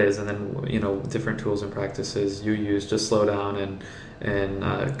why that is, and then, you know, different tools and practices you use to slow down and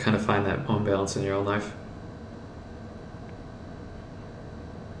kind of find that own balance in your own life?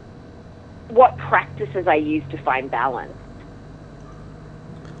 What practices I use to find balance?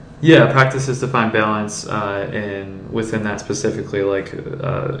 Yeah, practices to find balance within that specifically. Like,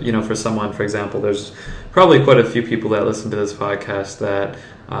 you know, for someone, for example, there's probably quite a few people that listen to this podcast that,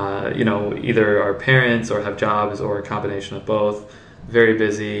 you know, either are parents or have jobs or a combination of both, very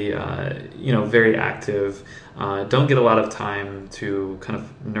busy, you know, very active, don't get a lot of time to kind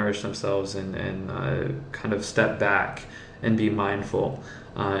of nourish themselves and kind of step back and be mindful.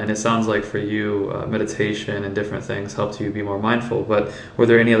 And it sounds like for you, meditation and different things helped you be more mindful. But were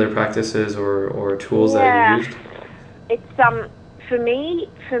there any other practices or tools that you used? It's for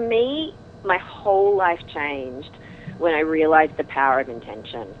me, my whole life changed when I realized the power of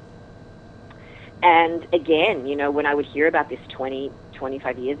intention. And again, you know, when I would hear about this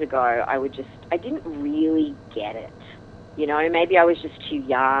 25 years ago, I didn't really get it. You know, maybe I was just too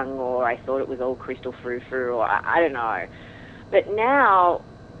young, or I thought it was all crystal frou-frou, or I don't know. But now,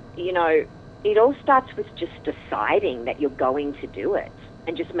 you know, it all starts with just deciding that you're going to do it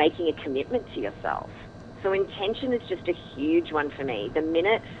and just making a commitment to yourself. So intention is just a huge one for me. The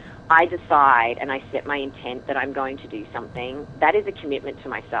minute I decide and I set my intent that I'm going to do something, that is a commitment to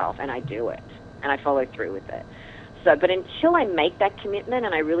myself, and I do it and I follow through with it. So, but until I make that commitment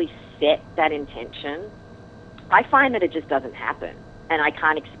and I really set that intention, I find that it just doesn't happen. and I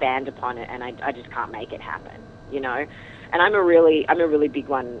can't expand upon it, and I just can't make it happen, you know. And I'm a really big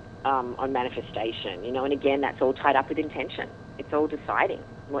one on manifestation, you know. And again, that's all tied up with intention. It's all deciding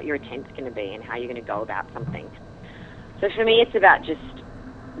what your intent's going to be and how you're going to go about something. So for me, it's about just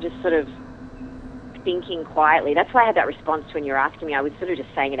sort of thinking quietly. That's why I had that response when you were asking me. I was sort of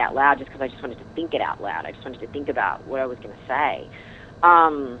just saying it out loud just because I just wanted to think it out loud. I just wanted to think about what I was going to say.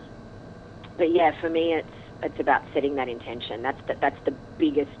 But yeah, for me, it's about setting that intention. That's the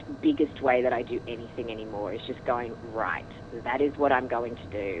biggest way that I do anything anymore, is just going, right, that is what I'm going to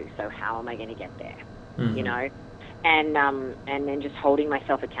do, so how am I going to get there? Mm-hmm. You know? And then just holding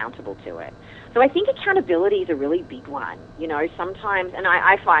myself accountable to it. So I think accountability is a really big one. You know, sometimes, and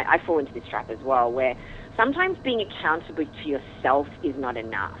I find I fall into this trap as well, where sometimes being accountable to yourself is not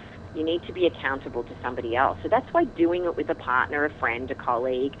enough. You need to be accountable to somebody else. So that's why doing it with a partner, a friend, a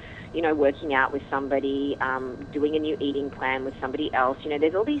colleague, you know, working out with somebody, doing a new eating plan with somebody else. You know,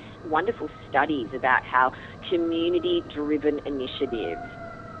 there's all these wonderful studies about how community-driven initiatives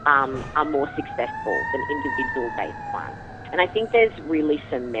are more successful than individual-based ones. And I think there's really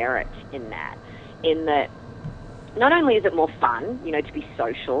some merit in that not only is it more fun, you know, to be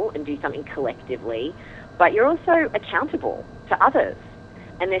social and do something collectively, but you're also accountable to others.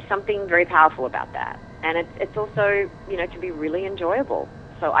 And there's something very powerful about that. And it's also, you know, can be really enjoyable.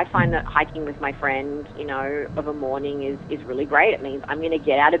 So I find that hiking with my friend, you know, of a morning is really great. It means I'm going to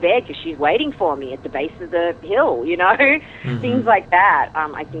get out of bed because she's waiting for me at the base of the hill, you know. Mm-hmm. Things like that,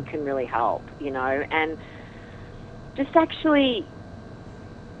 I think can really help, you know. And just actually,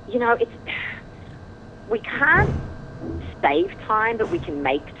 you know, we can't save time, but we can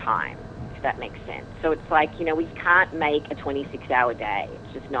make time, if that makes sense. So it's like, you know, we can't make a 26-hour day.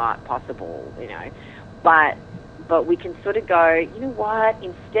 It's just not possible, you know. But we can sort of go, you know what,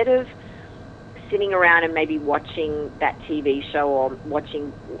 instead of sitting around and maybe watching that TV show or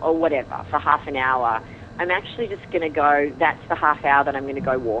watching or whatever for half an hour, I'm actually just going to go, that's the half hour that I'm going to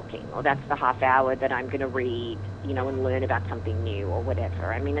go walking, or that's the half hour that I'm going to read, you know, and learn about something new or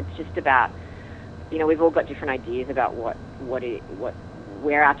whatever. I mean, it's just about, you know, we've all got different ideas about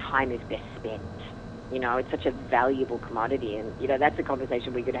where our time is best spent. You know, it's such a valuable commodity, and, you know, that's a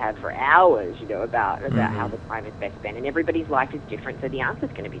conversation we could have for hours, you know, about mm-hmm. how the time is best spent. And everybody's life is different, so the answer's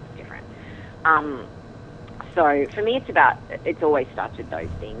going to be different. So for me, it's always starts with those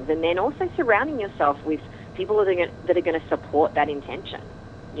things. And then also surrounding yourself with people that are going to support that intention,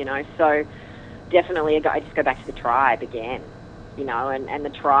 you know. So definitely, I just go back to the tribe again, you know, and the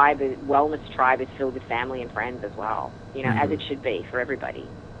wellness tribe is filled with family and friends as well, you know, mm-hmm. as it should be for everybody.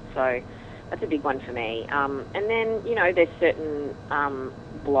 So that's a big one for me. And then, you know, there's certain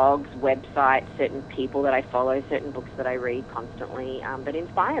blogs, websites, certain people that I follow, certain books that I read constantly that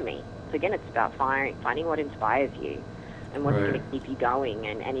inspire me. So again, it's about finding what inspires you and what's going to keep you going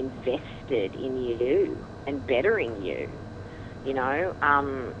and invested in you and bettering you, you know.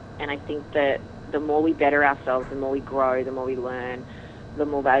 And I think that the more we better ourselves, the more we grow, the more we learn, the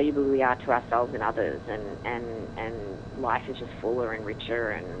more valuable we are to ourselves and others, and life is just fuller and richer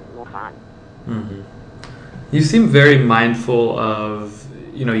and more fun. Mm-hmm. You seem very mindful of,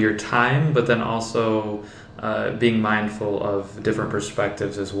 you know, your time, but then also being mindful of different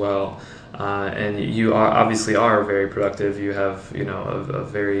perspectives as well. And you obviously are very productive. You have, you know, a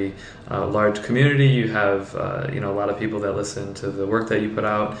very large community. You have, you know, a lot of people that listen to the work that you put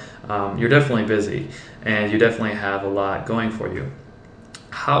out. You're definitely busy, and you definitely have a lot going for you.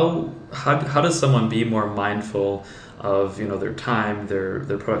 How does someone be more mindful of, you know, their time,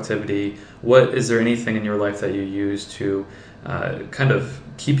 their productivity? Is there anything in your life that you use to kind of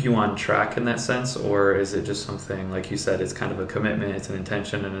keep you on track in that sense, or is it just something, like you said, it's kind of a commitment, it's an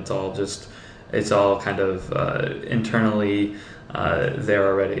intention, and it's all kind of internally there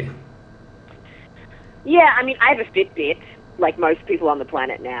already? Yeah, I mean, I have a Fitbit, like most people on the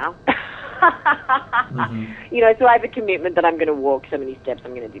planet now. Mm-hmm. You know, so I have a commitment that I'm going to walk so many steps,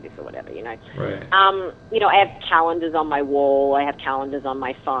 I'm going to do this or whatever, you know. Right. You know, I have calendars on my wall, I have calendars on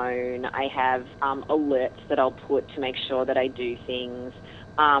my phone, I have alerts that I'll put to make sure that I do things.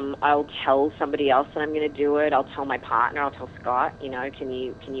 I'll tell somebody else that I'm going to do it. I'll tell my partner, I'll tell Scott, you know, can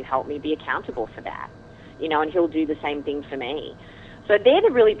you help me be accountable for that? You know, and he'll do the same thing for me. So they're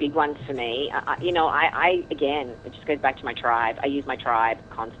the really big ones for me. You know, I again, it just goes back to my tribe. I use my tribe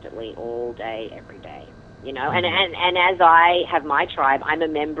constantly, all day, every day. You know, mm-hmm. and as I have my tribe, I'm a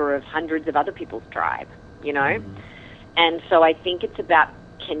member of hundreds of other people's tribe. You know, mm-hmm. and so I think it's about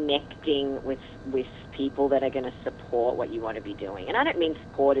connecting with people that are going to support what you want to be doing. And I don't mean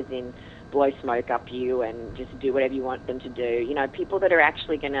support as in blow smoke up you and just do whatever you want them to do. You know, people that are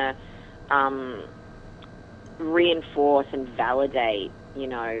actually going to reinforce and validate, you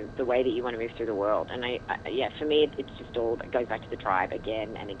know, the way that you want to move through the world. And for me, it's just all, it goes back to the tribe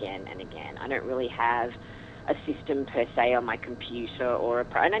again and again and again. I don't really have a system per se on my computer or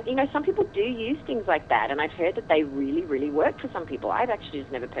and you know, some people do use things like that, and I've heard that they really, really work for some people. I've actually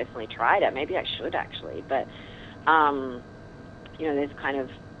just never personally tried it. Maybe I should actually, but you know, there's kind of,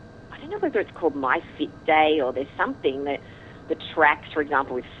 I don't know whether it's called My Fit Day, or there's something that tracks, for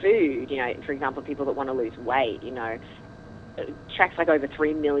example, with food, you know, for example, people that want to lose weight, you know, tracks like over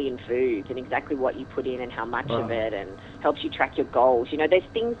 3 million foods and exactly what you put in and how much of it, and helps you track your goals. You know, there's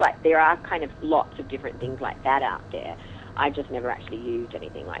things like, there are kind of lots of different things like that out there. I've just never actually used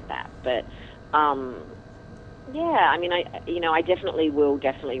anything like that. But, yeah, I mean, I definitely will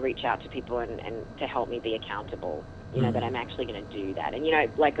reach out to people and to help me be accountable, you know, that I'm actually going to do that. And, you know,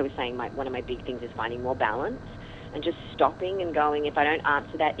 like I was saying, one of my big things is finding more balance and just stopping and going, if I don't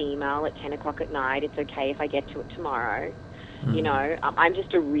answer that email at 10 o'clock at night, it's okay if I get to it tomorrow. You know, I'm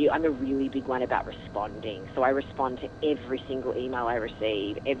a really big one about responding. So I respond to every single email I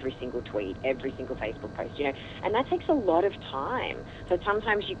receive, every single tweet, every single Facebook post, you know, and that takes a lot of time. So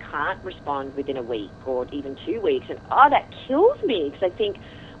sometimes you can't respond within a week or even 2 weeks, and that kills me, because I think,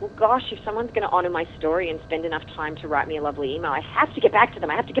 well, gosh, if someone's going to honor my story and spend enough time to write me a lovely email, I have to get back to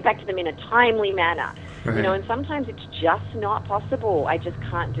them. I have to get back to them in a timely manner, you know, and sometimes it's just not possible. I just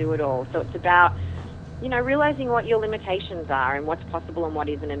can't do it all. So it's about, you know, realizing what your limitations are and what's possible and what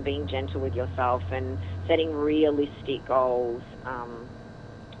isn't, and being gentle with yourself and setting realistic goals,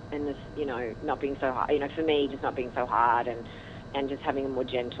 and this, you know, not being so hard, you know, for me, just not being so hard, and just having a more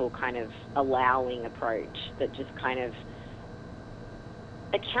gentle kind of allowing approach that just kind of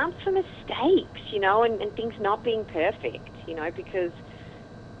accounts for mistakes, you know, and things not being perfect, you know, because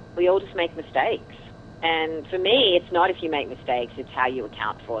we all just make mistakes. And for me, it's not if you make mistakes, it's how you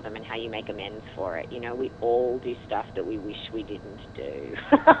account for them and how you make amends for it. You know, we all do stuff that we wish we didn't do.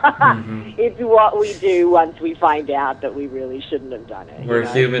 It's what we do once we find out that we really shouldn't have done it.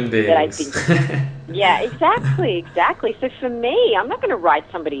 We're human beings. Yeah, exactly. So for me, I'm not going to write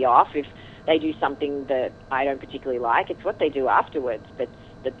somebody off if they do something that I don't particularly like. It's what they do afterwards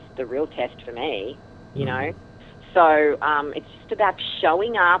that's the real test for me, you know. So it's just about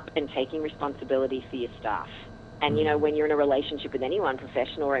showing up and taking responsibility for your stuff. And, you know, when you're in a relationship with anyone,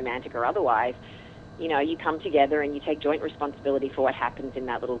 professional, romantic, or otherwise, you know, you come together and you take joint responsibility for what happens in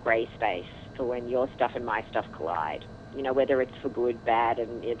that little grey space, for when your stuff and my stuff collide. You know, whether it's for good, bad,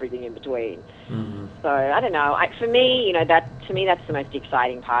 and everything in between. So, I don't know. For me, you know, to me, that's the most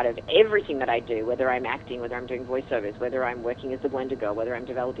exciting part of everything that I do, whether I'm acting, whether I'm doing voiceovers, whether I'm working as the Blender Girl, whether I'm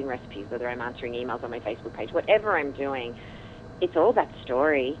developing recipes, whether I'm answering emails on my Facebook page, whatever I'm doing, it's all about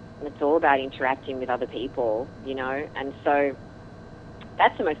story, and it's all about interacting with other people, you know, and so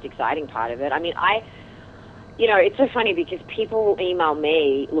that's the most exciting part of it. I mean, you know, it's so funny because people will email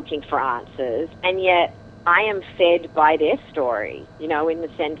me looking for answers, and yet I am fed by their story, you know, in the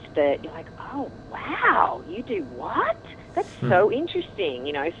sense that you're like, oh, wow, you do what? That's so interesting,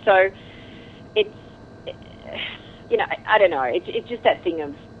 you know. So it's, you know, I don't know. It's just that thing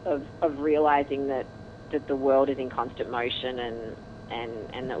of realizing that the world is in constant motion,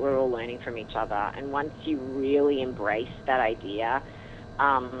 and that we're all learning from each other. And once you really embrace that idea,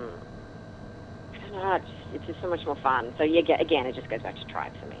 I don't know, it's just so much more fun. So, yeah, again, it just goes back to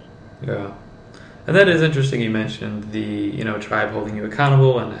tribe for me. Yeah. And that is interesting. You mentioned the, you know, tribe holding you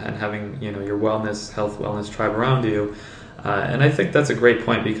accountable and having, you know, your health wellness tribe around you. And I think that's a great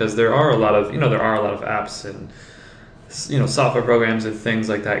point, because there are a lot of apps and, you know, software programs and things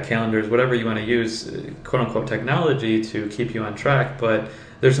like that, calendars, whatever you want to use, quote unquote technology to keep you on track. But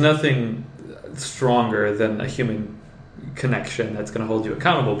there's nothing stronger than a human connection that's going to hold you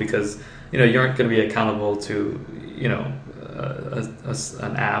accountable, because, you know, you aren't going to be accountable to, you know,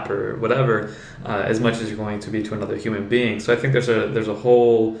 an app or whatever, as much as you're going to be to another human being. So I think there's a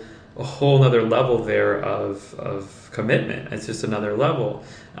whole other level there of commitment. It's just another level,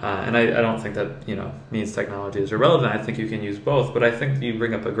 and I don't think that, you know, means technology is irrelevant. I think you can use both, but I think you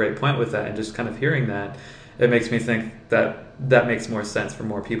bring up a great point with that, and just kind of hearing that, it makes me think that makes more sense for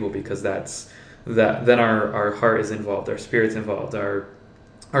more people, because then our heart is involved, our spirit's involved, our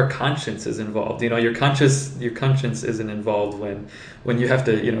conscience is involved. You know, your conscience isn't involved when you have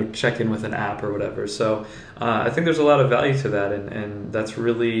to, you know, check in with an app or whatever. So I think there's a lot of value to that, and that's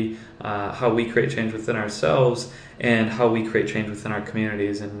really how we create change within ourselves, and how we create change within our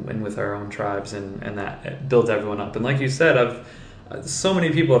communities and with our own tribes, and that builds everyone up. And like you said, so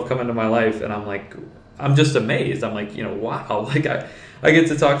many people have come into my life, and I'm just amazed. I'm like, you know, wow, like I get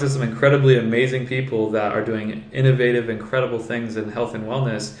to talk to some incredibly amazing people that are doing innovative, incredible things in health and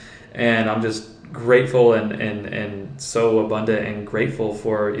wellness, And I'm just grateful and so abundant and grateful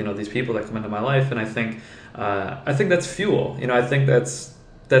for, these people that come into my life. And I think that's fuel. I think that's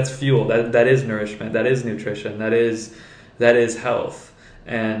fuel. That is nourishment. That is nutrition. That is health.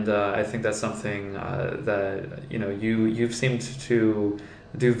 And I think that's something that you've seemed to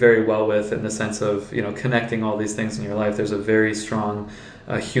do very well with, in the sense of connecting all these things in your life. There's a very strong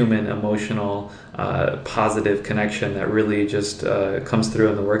human, emotional, positive connection that really just comes through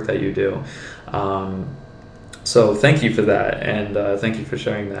in the work that you do. So thank you for that, and thank you for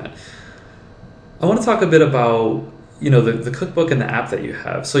sharing that. I want to talk a bit about the cookbook and the app that you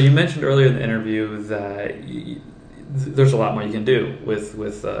have. So you mentioned earlier in the interview that there's a lot more you can do with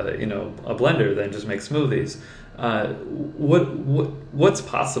a blender than just make smoothies. What's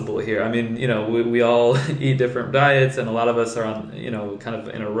possible here? I mean, we all eat different diets, and a lot of us are on kind of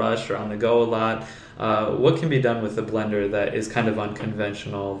in a rush or on the go a lot. What can be done with a blender that is kind of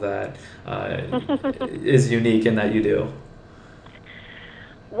unconventional, that is unique in that you do?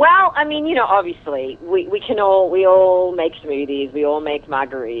 Well, I mean, obviously we all make smoothies, we all make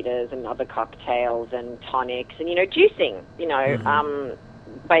margaritas and other cocktails and tonics, and juicing.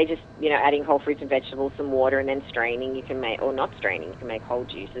 By just adding whole fruits and vegetables, some water, and then straining, you can make, or not straining, you can make whole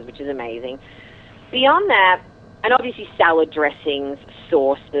juices, which is amazing. Beyond that, and obviously salad dressings,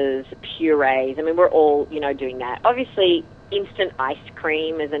 sauces, purees. I mean, we're all doing that. Obviously, instant ice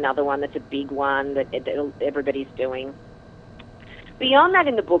cream is another one that's a big one that everybody's doing. Beyond that,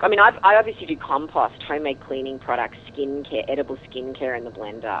 in the book, I mean, I obviously do compost, homemade cleaning products, skincare, edible skincare in the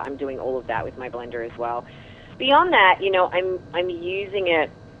blender. I'm doing all of that with my blender as well. Beyond that, I'm using it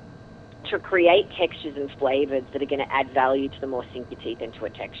to create textures and flavors that are going to add value to the more sink your teeth into a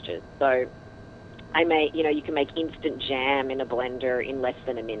texture. So you can make instant jam in a blender in less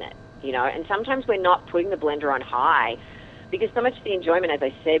than a minute, and sometimes we're not putting the blender on high, because so much of the enjoyment, as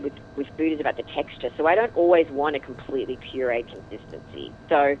I said, with food is about the texture. So I don't always want a completely puree consistency.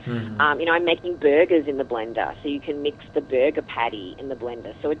 So, I'm making burgers in the blender. So you can mix the burger patty in the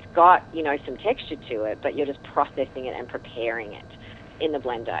blender. So it's got, some texture to it, but you're just processing it and preparing it in the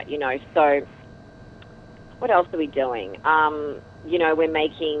blender, So what else are we doing? We're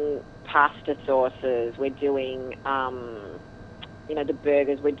making pasta sauces. We're doing, the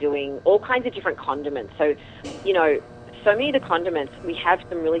burgers. We're doing all kinds of different condiments. So, so many of the condiments, we have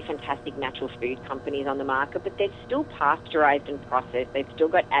some really fantastic natural food companies on the market, but they're still pasteurized and processed. They've still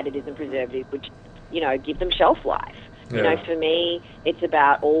got additives and preservatives, which, give them shelf life. Yeah. For me, it's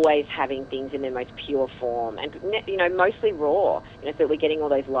about always having things in their most pure form and, mostly raw, so we're getting all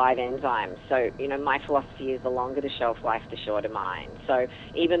those live enzymes. So, my philosophy is the longer the shelf life, the shorter mine. So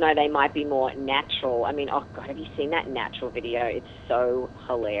even though they might be more natural, I mean, oh God, have you seen that natural video? It's so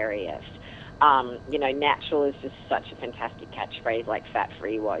hilarious. Natural is just such a fantastic catchphrase, like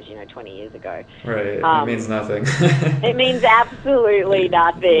fat-free was, 20 years ago. Right. It means nothing. It means absolutely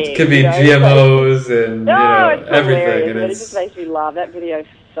nothing. It could be GMOs and it's everything. And it just makes me laugh. That video is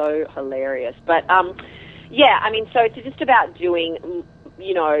so hilarious. But so it's just about doing,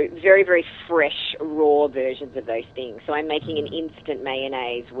 very, very fresh, raw versions of those things. So I'm making an instant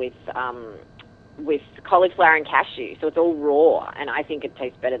mayonnaise with cauliflower and cashew, so it's all raw, and I think it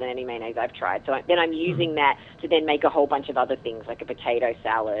tastes better than any mayonnaise I've tried. So then I'm using that to then make a whole bunch of other things, like a potato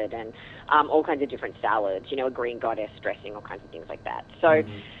salad and all kinds of different salads, a green goddess dressing, all kinds of things like that. So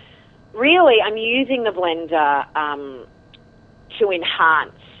really, I'm using the blender to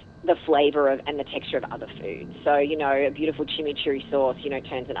enhance the flavor and the texture of other foods. So, a beautiful chimichurri sauce,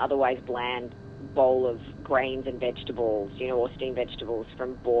 turns an otherwise bland bowl of grains and vegetables, or steamed vegetables,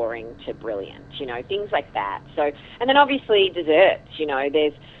 from boring to brilliant, things like that. So, and then obviously desserts,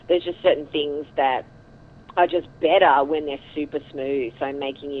 there's just certain things that are just better when they're super smooth. So I'm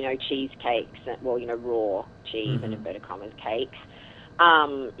making, cheesecakes, raw cheese and inverted commas cakes,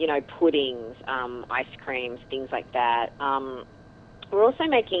 puddings, ice creams, things like that. We're also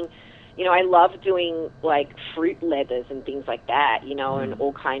making, I love doing like fruit leathers and things like that, and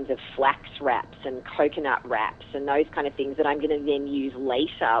all kinds of flax wraps and coconut wraps and those kind of things that I'm going to then use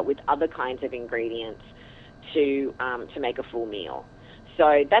later with other kinds of ingredients to make a full meal.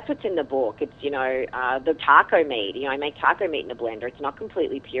 So that's what's in the book. It's, the taco meat. I make taco meat in a blender. It's not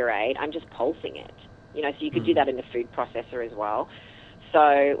completely pureed. I'm just pulsing it. So you could do that in a food processor as well.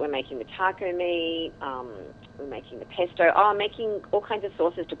 So we're making the taco meat, we're making the pesto. I'm making all kinds of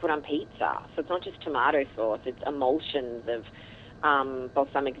sauces to put on pizza. So it's not just tomato sauce, it's emulsions of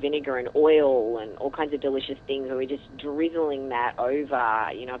balsamic vinegar and oil and all kinds of delicious things, and we're just drizzling that over.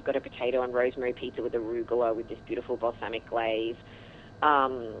 I've got a potato and rosemary pizza with arugula with this beautiful balsamic glaze.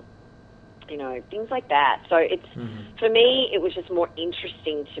 things like that. So it's, Mm-hmm. for me, it was just more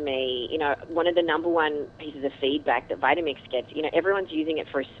interesting to me. One of the number one pieces of feedback that Vitamix gets, everyone's using it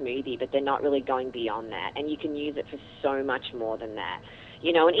for a smoothie, but they're not really going beyond that. And you can use it for so much more than that.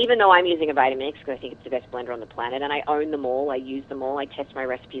 And even though I'm using a Vitamix because I think it's the best blender on the planet, and I own them all, I use them all, I test my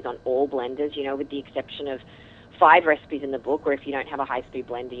recipes on all blenders, with the exception of 5 recipes in the book where if you don't have a high-speed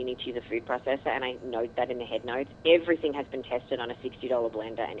blender, you need to use a food processor, and I note that in the head notes. Everything has been tested on a $60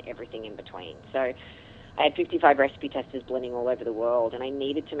 blender and everything in between. So I had 55 recipe testers blending all over the world, and I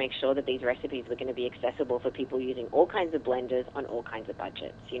needed to make sure that these recipes were going to be accessible for people using all kinds of blenders on all kinds of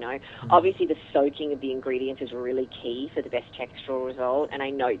budgets, Obviously, the soaking of the ingredients is really key for the best textural result, and I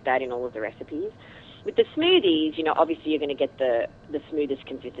note that in all of the recipes. With the smoothies, obviously you're going to get the smoothest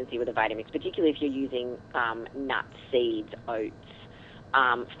consistency with a Vitamix, particularly if you're using nuts, seeds, oats,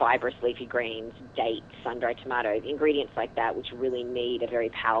 fibrous leafy greens, dates, sun-dried tomatoes, ingredients like that, which really need a very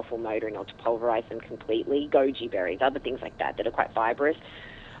powerful motor in order to pulverize them completely, goji berries, other things like that that are quite fibrous.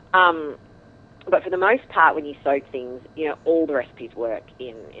 But for the most part, when you soak things, all the recipes work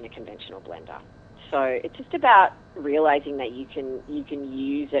in a conventional blender. So it's just about realizing that you can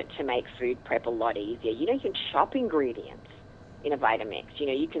use it to make food prep a lot easier. You can chop ingredients in a Vitamix.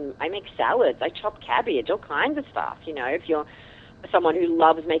 I make salads, I chop cabbage, all kinds of stuff. If you're someone who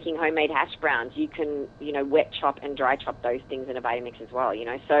loves making homemade hash browns, you can, wet chop and dry chop those things in a Vitamix as well,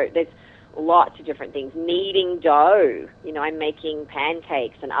 So there's lots of different things. Kneading dough, I'm making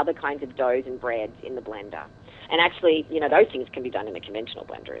pancakes and other kinds of doughs and breads in the blender. And actually, those things can be done in a conventional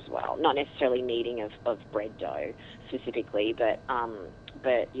blender as well. Not necessarily kneading of bread dough specifically, but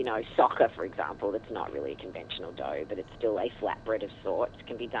soccer, for example, that's not really a conventional dough, but it's still a flatbread of sorts,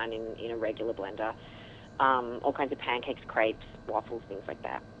 can be done in a regular blender. All kinds of pancakes, crepes, waffles, things like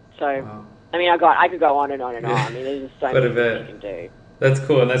that. So, wow. I mean, I could go on and on and on. I mean, there's just so many things you can do. That's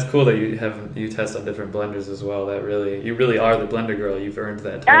cool, and that's cool that you test on different blenders as well. You really are the blender girl. You've earned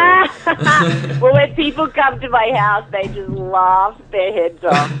that title. Well, when people come to my house, they just laugh their heads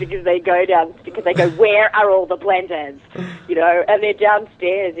off because they go, where are all the blenders? And they're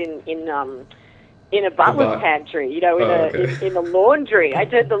downstairs in a butler's pantry, in the laundry. I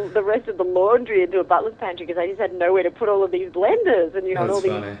turned the rest of the laundry into a butler's pantry because I just had nowhere to put all of these blenders and, and all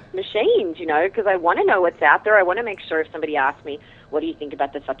these machines, because I want to know what's out there. I want to make sure if somebody asks me, what do you think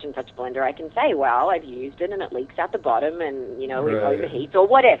about the such and such blender? I can say, well, I've used it and it leaks out the bottom and, it overheats or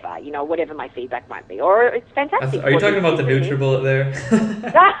whatever, whatever my feedback might be. Or it's fantastic. Are you talking about the NutriBullet there?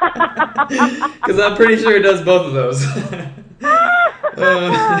 Because I'm pretty sure it does both of those.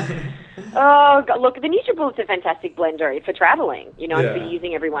 Oh, God, look, the NutriBullet's a fantastic blender for traveling, to be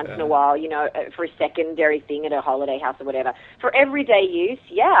using every once in a while, for a secondary thing at a holiday house or whatever. For everyday use,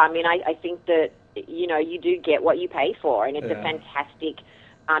 I mean, I think that, you do get what you pay for, and it's a fantastic,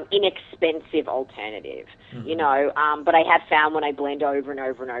 inexpensive alternative, but I have found when I blend over and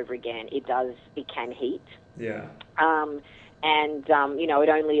over and over again, it can heat. Yeah. And, it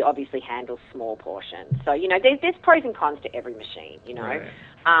only obviously handles small portions. So, there's pros and cons to every machine,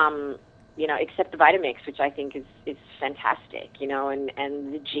 Right. Except the Vitamix, which I think is fantastic,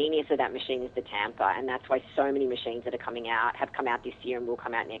 and the genius of that machine is the tamper, and that's why so many machines that have come out this year and will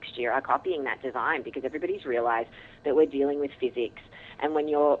come out next year are copying that design, because everybody's realized that we're dealing with physics, and when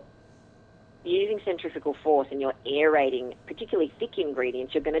you're using centrifugal force and you're aerating particularly thick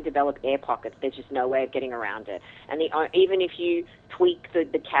ingredients, you're going to develop air pockets. There's just no way of getting around it. And even if you tweak the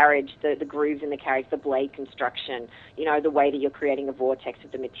carriage, the grooves in the carriage, the blade construction, the way that you're creating a vortex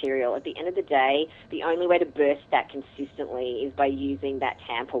of the material, at the end of the day, the only way to burst that consistently is by using that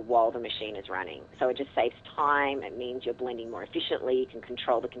tamper while the machine is running. So it just saves time. It means you're blending more efficiently. You can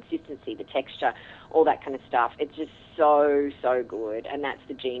control the consistency, the texture, all that kind of stuff. It's just so, so good, and that's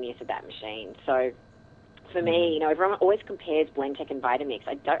the genius of that machine. So for me, everyone always compares Blendtec and Vitamix.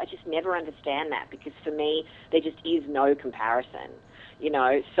 I just never understand that, because for me, there just is no comparison,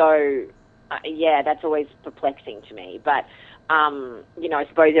 So, that's always perplexing to me. But, I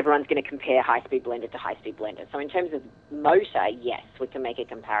suppose everyone's going to compare high-speed blender to high-speed blender. So in terms of motor, yes, we can make a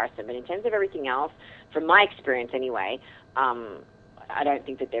comparison. But in terms of everything else, from my experience anyway, I don't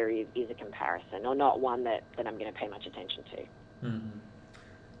think that there is a comparison, or not one that I'm going to pay much attention to. Mm-hmm.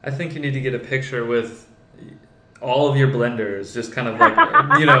 I think you need to get a picture with all of your blenders, just kind of like,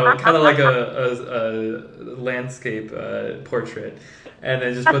 kind of like a landscape portrait, and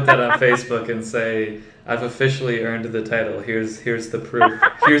then just put that on Facebook and say, I've officially earned the title. Here's the proof.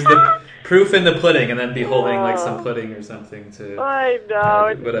 Here's the proof in the pudding, and then be holding like some pudding or something to. I know,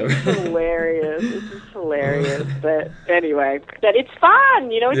 it's whatever. hilarious. It's just hilarious. But anyway, but it's fun.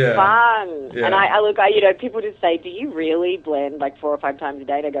 It's fun. Yeah. And I look, people just say, "Do you really blend like 4 or 5 times a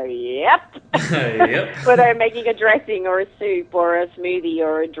day?" And I go, "Yep." Yep. Whether I'm making a dressing or a soup or a smoothie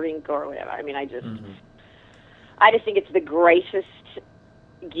or a drink or whatever. I mean, I just think it's the greatest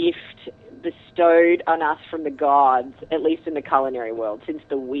gift bestowed on us from the gods, at least in the culinary world, since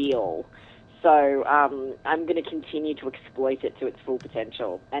the wheel. So I'm going to continue to exploit it to its full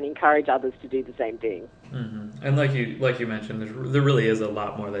potential and encourage others to do the same thing. Mm-hmm. And like you mentioned, there really is a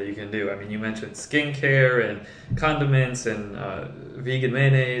lot more that you can do. I mean, you mentioned skincare and condiments and vegan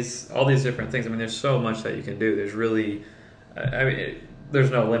mayonnaise, all these different things. I mean, there's so much that you can do. There's really,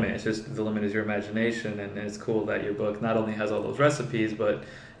 there's no limit. It's just the limit is your imagination, and it's cool that your book not only has all those recipes, but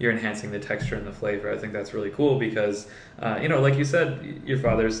you're enhancing the texture and the flavor. I think that's really cool because, like you said, your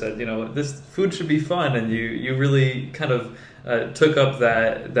father said, this food should be fun, and you really kind of took up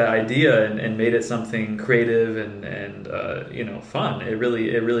that idea and made it something creative and fun. It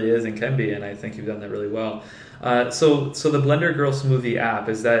really is and can be, and I think you've done that really well. So the Blender Girl Smoothie app,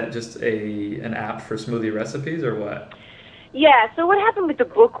 is that just an app for smoothie recipes or what? Yeah, so what happened with the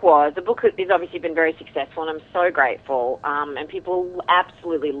book was, the book has obviously been very successful, and I'm so grateful, and people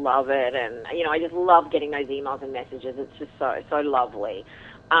absolutely love it, and, I just love getting those emails and messages. It's just so lovely.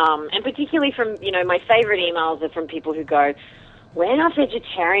 And particularly from, my favorite emails are from people who go, "We're not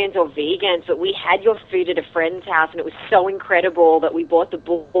vegetarians or vegans, but we had your food at a friend's house, and it was so incredible that we bought the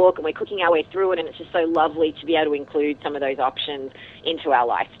book, and we're cooking our way through it, and it's just so lovely to be able to include some of those options into our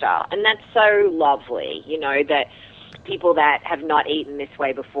lifestyle." And that's so lovely, that people that have not eaten this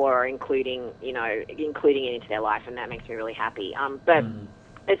way before are including it into their life, and that makes me really happy. But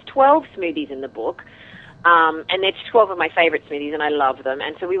there's 12 smoothies in the book, and it's 12 of my favorite smoothies, and I love them.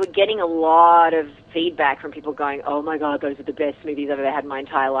 And so we were getting a lot of feedback from people going, "Oh my God, those are the best smoothies I've ever had in my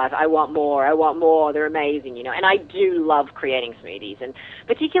entire life. I want more. They're amazing," And I do love creating smoothies, and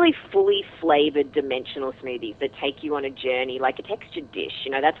particularly fully flavored dimensional smoothies that take you on a journey, like a textured dish.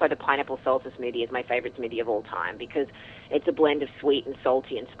 That's why the pineapple salsa smoothie is my favorite smoothie of all time, because it's a blend of sweet and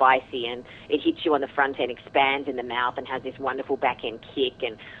salty and spicy, and it hits you on the front end, expands in the mouth, and has this wonderful back end kick,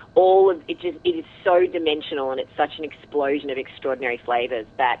 and it is so dimensional, and it's such an explosion of extraordinary flavors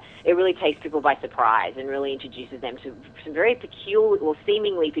that it really takes people by surprise and really introduces them to some very peculiar, or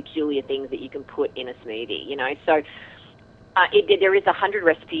seemingly peculiar things that you can put in a smoothie, So there is 100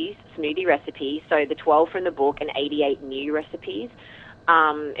 recipes, smoothie recipes, so the 12 from the book and 88 new recipes.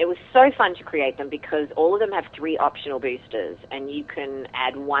 It was so fun to create them because all of them have 3 optional boosters, and you can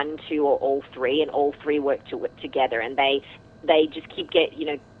add 1, 2, or all 3, and all 3 work together, and they just keep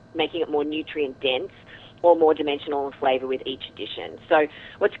making it more nutrient dense or more dimensional in flavor with each addition. So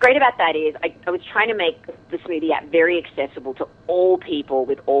what's great about that is I was trying to make the smoothie app very accessible to all people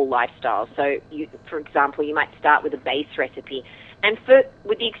with all lifestyles. So for example, you might start with a base recipe, and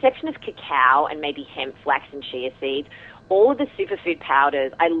with the exception of cacao and maybe hemp, flax, and chia seeds, all of the superfood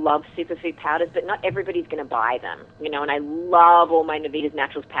powders, I love superfood powders, but not everybody's going to buy them, and I love all my Navitas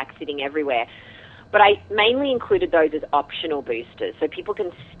Naturals packs sitting everywhere. But I mainly included those as optional boosters, so people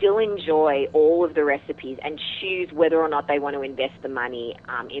can still enjoy all of the recipes and choose whether or not they want to invest the money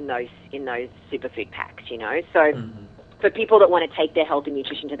in those superfood packs, So for people that want to take their health and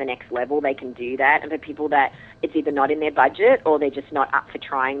nutrition to the next level, they can do that. And for people that it's either not in their budget or they're just not up for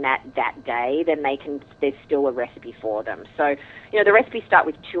trying that day, then there's still a recipe for them. So, the recipes start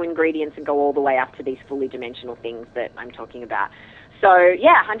with 2 ingredients and go all the way up to these fully dimensional things that I'm talking about. So,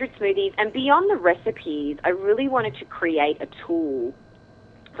 100 smoothies. And beyond the recipes, I really wanted to create a tool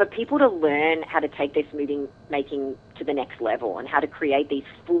for people to learn how to take their smoothie making to the next level and how to create these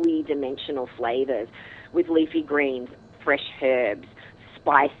fully dimensional flavors with leafy greens, fresh herbs,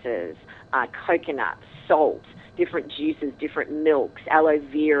 spices, coconut, salt, different juices, different milks, aloe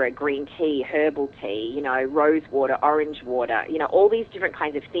vera, green tea, herbal tea, rose water, orange water, all these different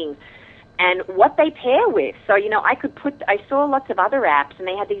kinds of things. And what they pair with. So, I saw lots of other apps, and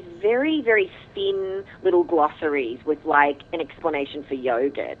they had these very, very thin little glossaries with, like, an explanation for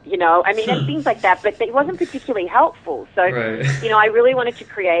yogurt, and things like that, but it wasn't particularly helpful. So, right. I really wanted to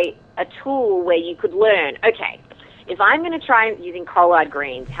create a tool where you could learn, okay, if I'm going to try using collard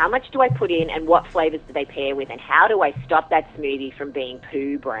greens, how much do I put in and what flavors do they pair with, and how do I stop that smoothie from being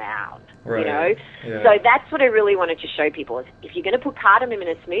poo brown, right. Yeah. So that's what I really wanted to show people is if you're going to put cardamom in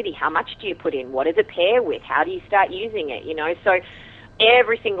a smoothie, how much do you put in? What does it pair with? How do you start using it, So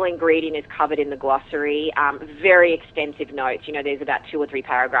every single ingredient is covered in the glossary, very extensive notes. There's about 2 or 3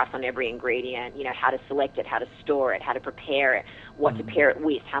 paragraphs on every ingredient, how to select it, how to store it, how to prepare it, what to pair it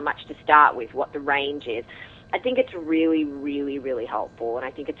with, how much to start with, what the range is. I think it's really, really, really helpful, and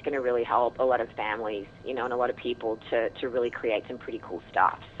I think it's going to really help a lot of families, and a lot of people to really create some pretty cool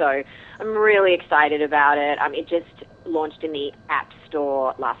stuff. So I'm really excited about it. It just launched in the App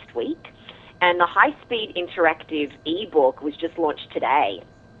Store last week, and the high-speed interactive ebook was just launched today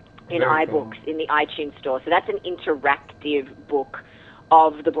in iBooks in the iTunes Store. So that's an interactive book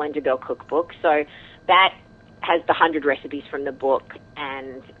of the Blender Girl cookbook. So that has the 100 recipes from the book,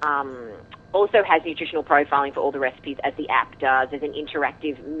 and also has nutritional profiling for all the recipes, as the app does. There's an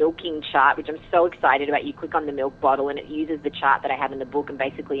interactive milking chart, which I'm so excited about. You click on the milk bottle, and it uses the chart that I have in the book and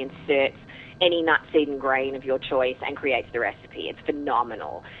basically inserts any nut, seed, and grain of your choice and creates the recipe. It's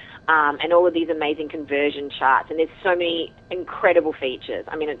phenomenal. And all of these amazing conversion charts, and there's so many incredible features.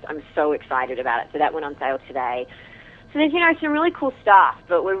 I'm so excited about it. So that went on sale today. So there's, some really cool stuff,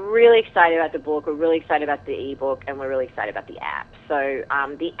 but we're really excited about the book, we're really excited about the ebook, and we're really excited about the app. So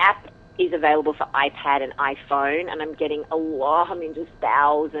the app is available for iPad and iPhone, and I'm getting just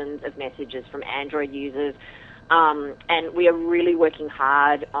thousands of messages from Android users. And we are really working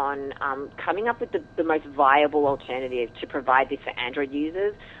hard on coming up with the most viable alternative to provide this for Android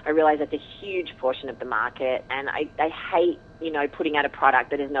users. I realize that's a huge portion of the market, and I hate, putting out a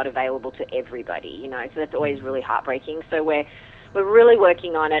product that is not available to everybody, so that's always really heartbreaking. So we're really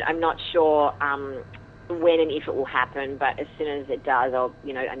working on it. I'm not sure when and if it will happen, but as soon as it does, I'll,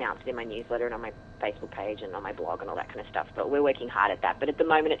 announce it in my newsletter and on my Facebook page and on my blog and all that kind of stuff. But we're working hard at that. But at the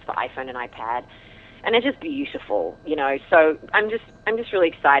moment, it's for iPhone and iPad. And it's just beautiful, So I'm just really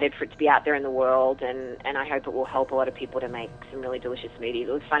excited for it to be out there in the world, and I hope it will help a lot of people to make some really delicious smoothies.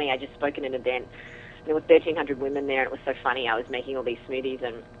 It was funny, I just spoke at an event. There were 1,300 women there, and it was so funny. I was making all these smoothies,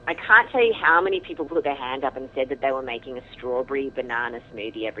 and I can't tell you how many people put their hand up and said that they were making a strawberry banana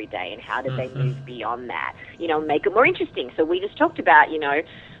smoothie every day, and how did they move beyond that, make it more interesting. So we just talked about,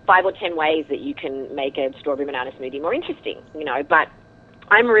 5 or 10 ways that you can make a strawberry banana smoothie more interesting, but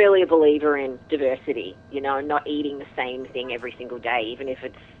I'm really a believer in diversity, not eating the same thing every single day, even if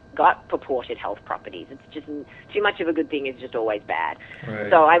it's got purported health properties. It's just too much of a good thing is just always bad. Right.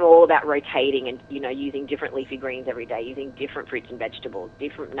 So I'm all about rotating and, using different leafy greens every day, using different fruits and vegetables,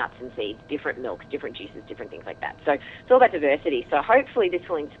 different nuts and seeds, different milks, different juices, different things like that. So it's all about diversity. So hopefully this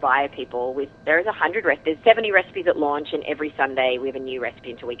will inspire people. There's 70 recipes at launch, and every Sunday we have a new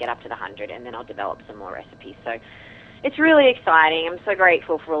recipe until we get up to the 100, and then I'll develop some more recipes. So it's really exciting. I'm so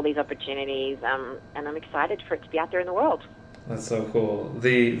grateful for all these opportunities, and I'm excited for it to be out there in the world. That's so cool.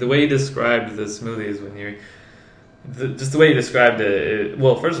 The way you described the smoothies just the way you described it,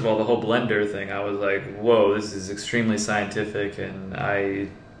 well, first of all, the whole blender thing, I was like, whoa, this is extremely scientific, and I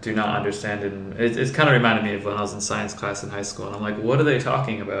do not understand it. And it's kind of reminded me of when I was in science class in high school, and I'm like, what are they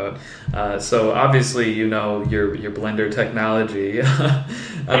talking about? So obviously, your blender technology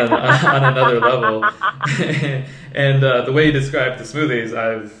on another level. And the way you described the smoothies,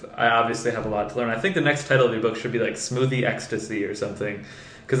 I obviously have a lot to learn. I think the next title of your book should be like Smoothie Ecstasy or something,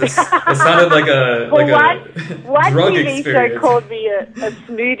 because it sounded like a drug experience. So called me a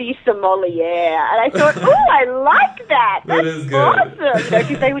smoothie sommelier, and I thought, oh, I like that. That's is good. Awesome.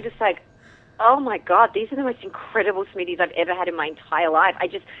 Because they were just like, oh my God, these are the most incredible smoothies I've ever had in my entire life.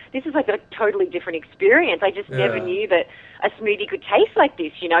 This is like a totally different experience. I just never knew that a smoothie could taste like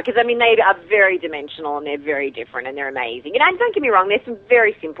this, because they are very dimensional, and they're very different, and they're amazing. And don't get me wrong, there's some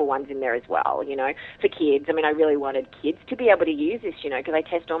very simple ones in there as well, for kids. I really wanted kids to be able to use this, because I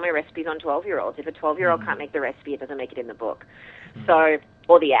test all my recipes on 12-year-olds. If a 12-year-old can't make the recipe, it doesn't make it in the book. So,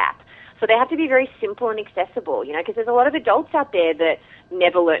 or the app. So they have to be very simple and accessible, because there's a lot of adults out there that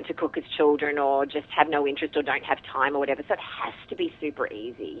never learnt to cook as children, or just have no interest, or don't have time, or whatever. So it has to be super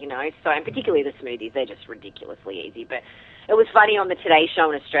easy, So, and particularly the smoothies, they're just ridiculously easy. But it was funny on the Today Show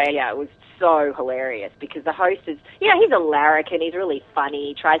in Australia. It was so hilarious because the host is, he's a larrikin, he's really funny,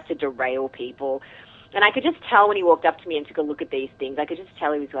 he tries to derail people. And I could just tell when he walked up to me and took a look at these things, I could just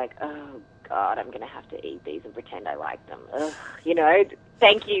tell he was like, oh, God, I'm going to have to eat these and pretend I like them. Ugh,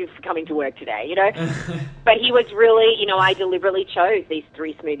 thank you for coming to work today, But he was really, I deliberately chose these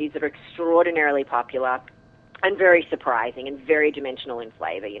 3 smoothies that are extraordinarily popular and very surprising and very dimensional in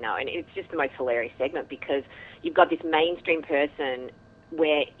flavor, And it's just the most hilarious segment because you've got this mainstream person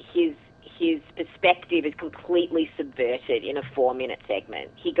where his perspective is completely subverted in a 4-minute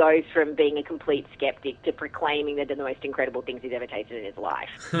segment. He goes from being a complete skeptic to proclaiming that they're the most incredible things he's ever tasted in his life,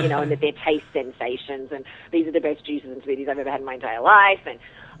 and that they're taste sensations, and these are the best juices and smoothies I've ever had in my entire life, and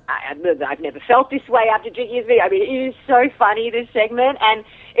I've never felt this way after drinking this smoothie. It is so funny, this segment, and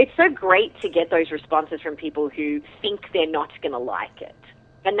it's so great to get those responses from people who think they're not going to like it.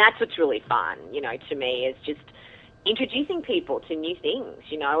 And that's what's really fun, to me, is just introducing people to new things.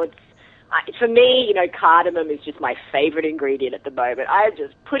 For me, cardamom is just my favorite ingredient at the moment. I'm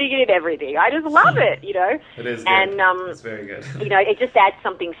just putting it in everything. I just love it. It is good. And it's very good. it just adds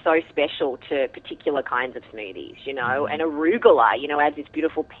something so special to particular kinds of smoothies. And arugula, adds this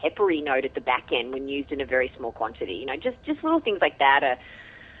beautiful peppery note at the back end when used in a very small quantity. Just little things like that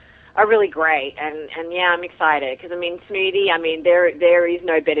are really great, and yeah, I'm excited because smoothie. There is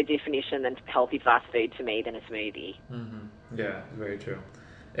no better definition than healthy fast food to me than a smoothie. Mm-hmm. Yeah, very true.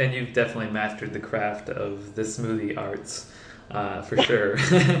 And you've definitely mastered the craft of the smoothie arts, for sure.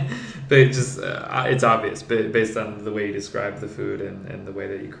 But it's obvious, based on the way you describe the food and the way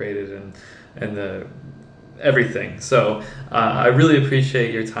that you create it and the everything. So I really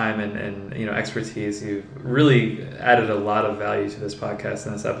appreciate your time and expertise. You've really added a lot of value to this podcast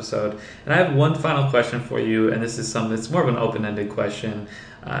and this episode. And I have one final question for you, and this is it's more of an open-ended question.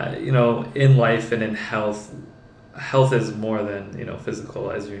 In life and in health is more than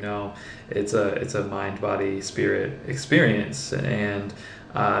physical, as you know. It's a mind, body, spirit experience, and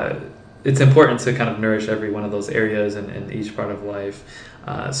it's important to kind of nourish every one of those areas in each part of life.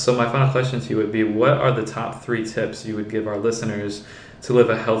 So my final question to you would be, what are the top 3 tips you would give our listeners to live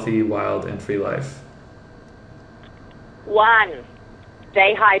a healthy, wild, and free life? 1,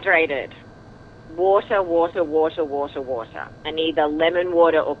 stay hydrated. Water, and either lemon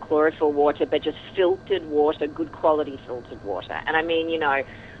water or chlorophyll water, but just filtered water, good quality filtered water. And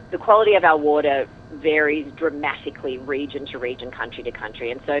the quality of our water varies dramatically region to region, country to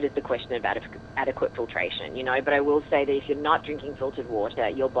country, and so does the question of adequate filtration, But I will say that if you're not drinking filtered water,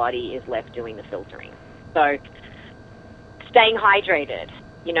 your body is left doing the filtering. So staying hydrated.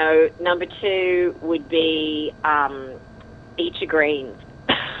 Number 2 would be eat your greens.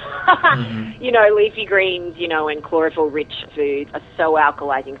 Leafy greens, and chlorophyll-rich foods are so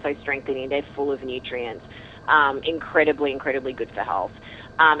alkalizing, so strengthening. They're full of nutrients. Incredibly, incredibly good for health.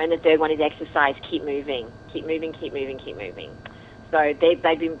 And the 3rd one is exercise. Keep moving. So they've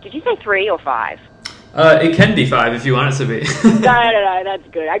been. Did you say 3 or 5? It can be 5 if you want it to be. No, that's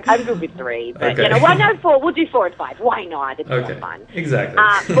good. I'm good with 3. But, okay. 4. We'll do 4 and 5. Why not? It's more fun.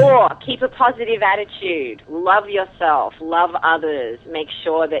 Exactly. 4, keep a positive attitude. Love yourself. Love others. Make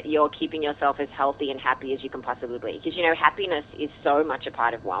sure that you're keeping yourself as healthy and happy as you can possibly be. Because, happiness is so much a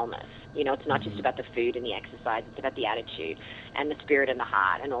part of wellness. It's not just about the food and the exercise. It's about the attitude and the spirit and the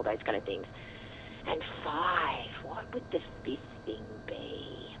heart and all those kind of things. And 5, what would the 5th thing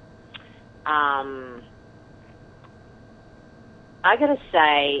be? I'm going to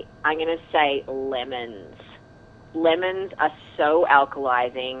say lemons. Lemons are so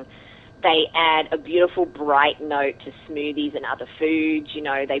alkalizing. They add a beautiful bright note to smoothies and other foods.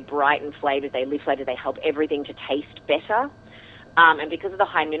 They brighten flavors, they lift flavors, they help everything to taste better. And because of the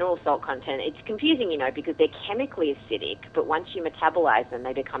high mineral salt content, it's confusing, because they're chemically acidic, but once you metabolize them,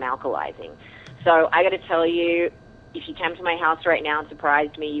 they become alkalizing. So I got to tell you, if you came to my house right now and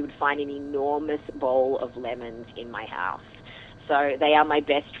surprised me, you would find an enormous bowl of lemons in my house. So they are my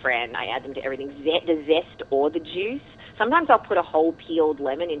best friend. I add them to everything, the zest or the juice. Sometimes I'll put a whole peeled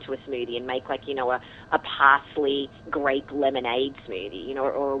lemon into a smoothie and make a parsley grape lemonade smoothie,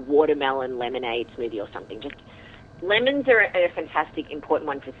 or a watermelon lemonade smoothie or something. Just lemons are a fantastic, important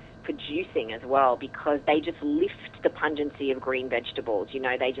one for juicing as well, because they just lift the pungency of green vegetables.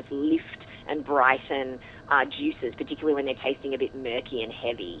 They just lift and brighten juices, particularly when they're tasting a bit murky and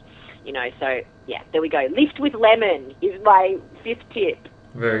heavy. So yeah, there we go. Lift with lemon is my 5th tip.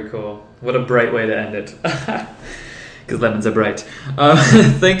 Very cool. What a bright way to end it. Because lemons are bright.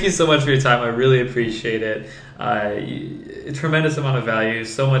 Thank you so much for your time. I really appreciate it. A tremendous amount of value,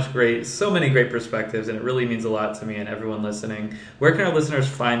 so many great perspectives, and it really means a lot to me and everyone listening. Where can our listeners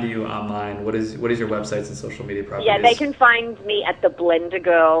find you online? What is your websites and social media properties? Yeah, they can find me at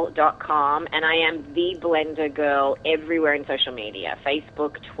theblendergirl.com, and I am the Blender Girl everywhere in social media: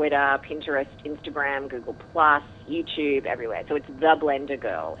 Facebook, Twitter, Pinterest, Instagram, Google+, YouTube, everywhere. So it's the Blender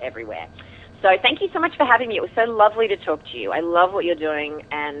Girl everywhere. So thank you so much for having me. It was so lovely to talk to you. I love what you're doing,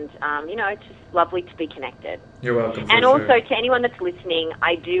 and, it's just lovely to be connected. You're welcome. And also, to anyone that's listening,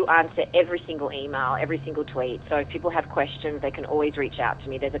 I do answer every single email, every single tweet. So if people have questions, they can always reach out to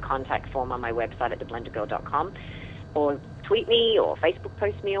me. There's a contact form on my website at theblendergirl.com, or tweet me or Facebook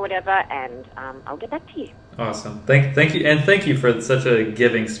post me or whatever, and I'll get back to you. Awesome. Thank you, and thank you for such a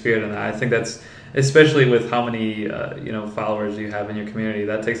giving spirit in that. I think that's, especially with how many followers you have in your community,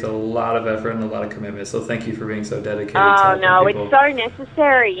 that takes a lot of effort and a lot of commitment. So thank you for being so dedicated. Oh, to no, people. It's so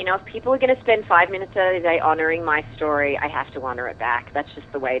necessary. If people are going to spend 5 minutes out of the day honoring my story, I have to honor it back. That's just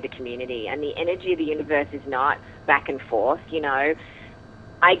the way of the community. And the energy of the universe is not back and forth.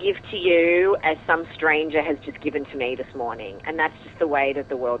 I give to you as some stranger has just given to me this morning. And that's just the way that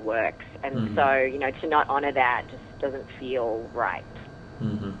the world works. And so, you know, to not honor that just doesn't feel right.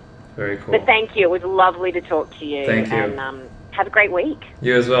 Very cool. But thank you. It was lovely to talk to you. Thank you. And have a great week.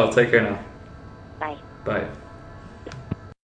 You as well. Take care now. Bye. Bye.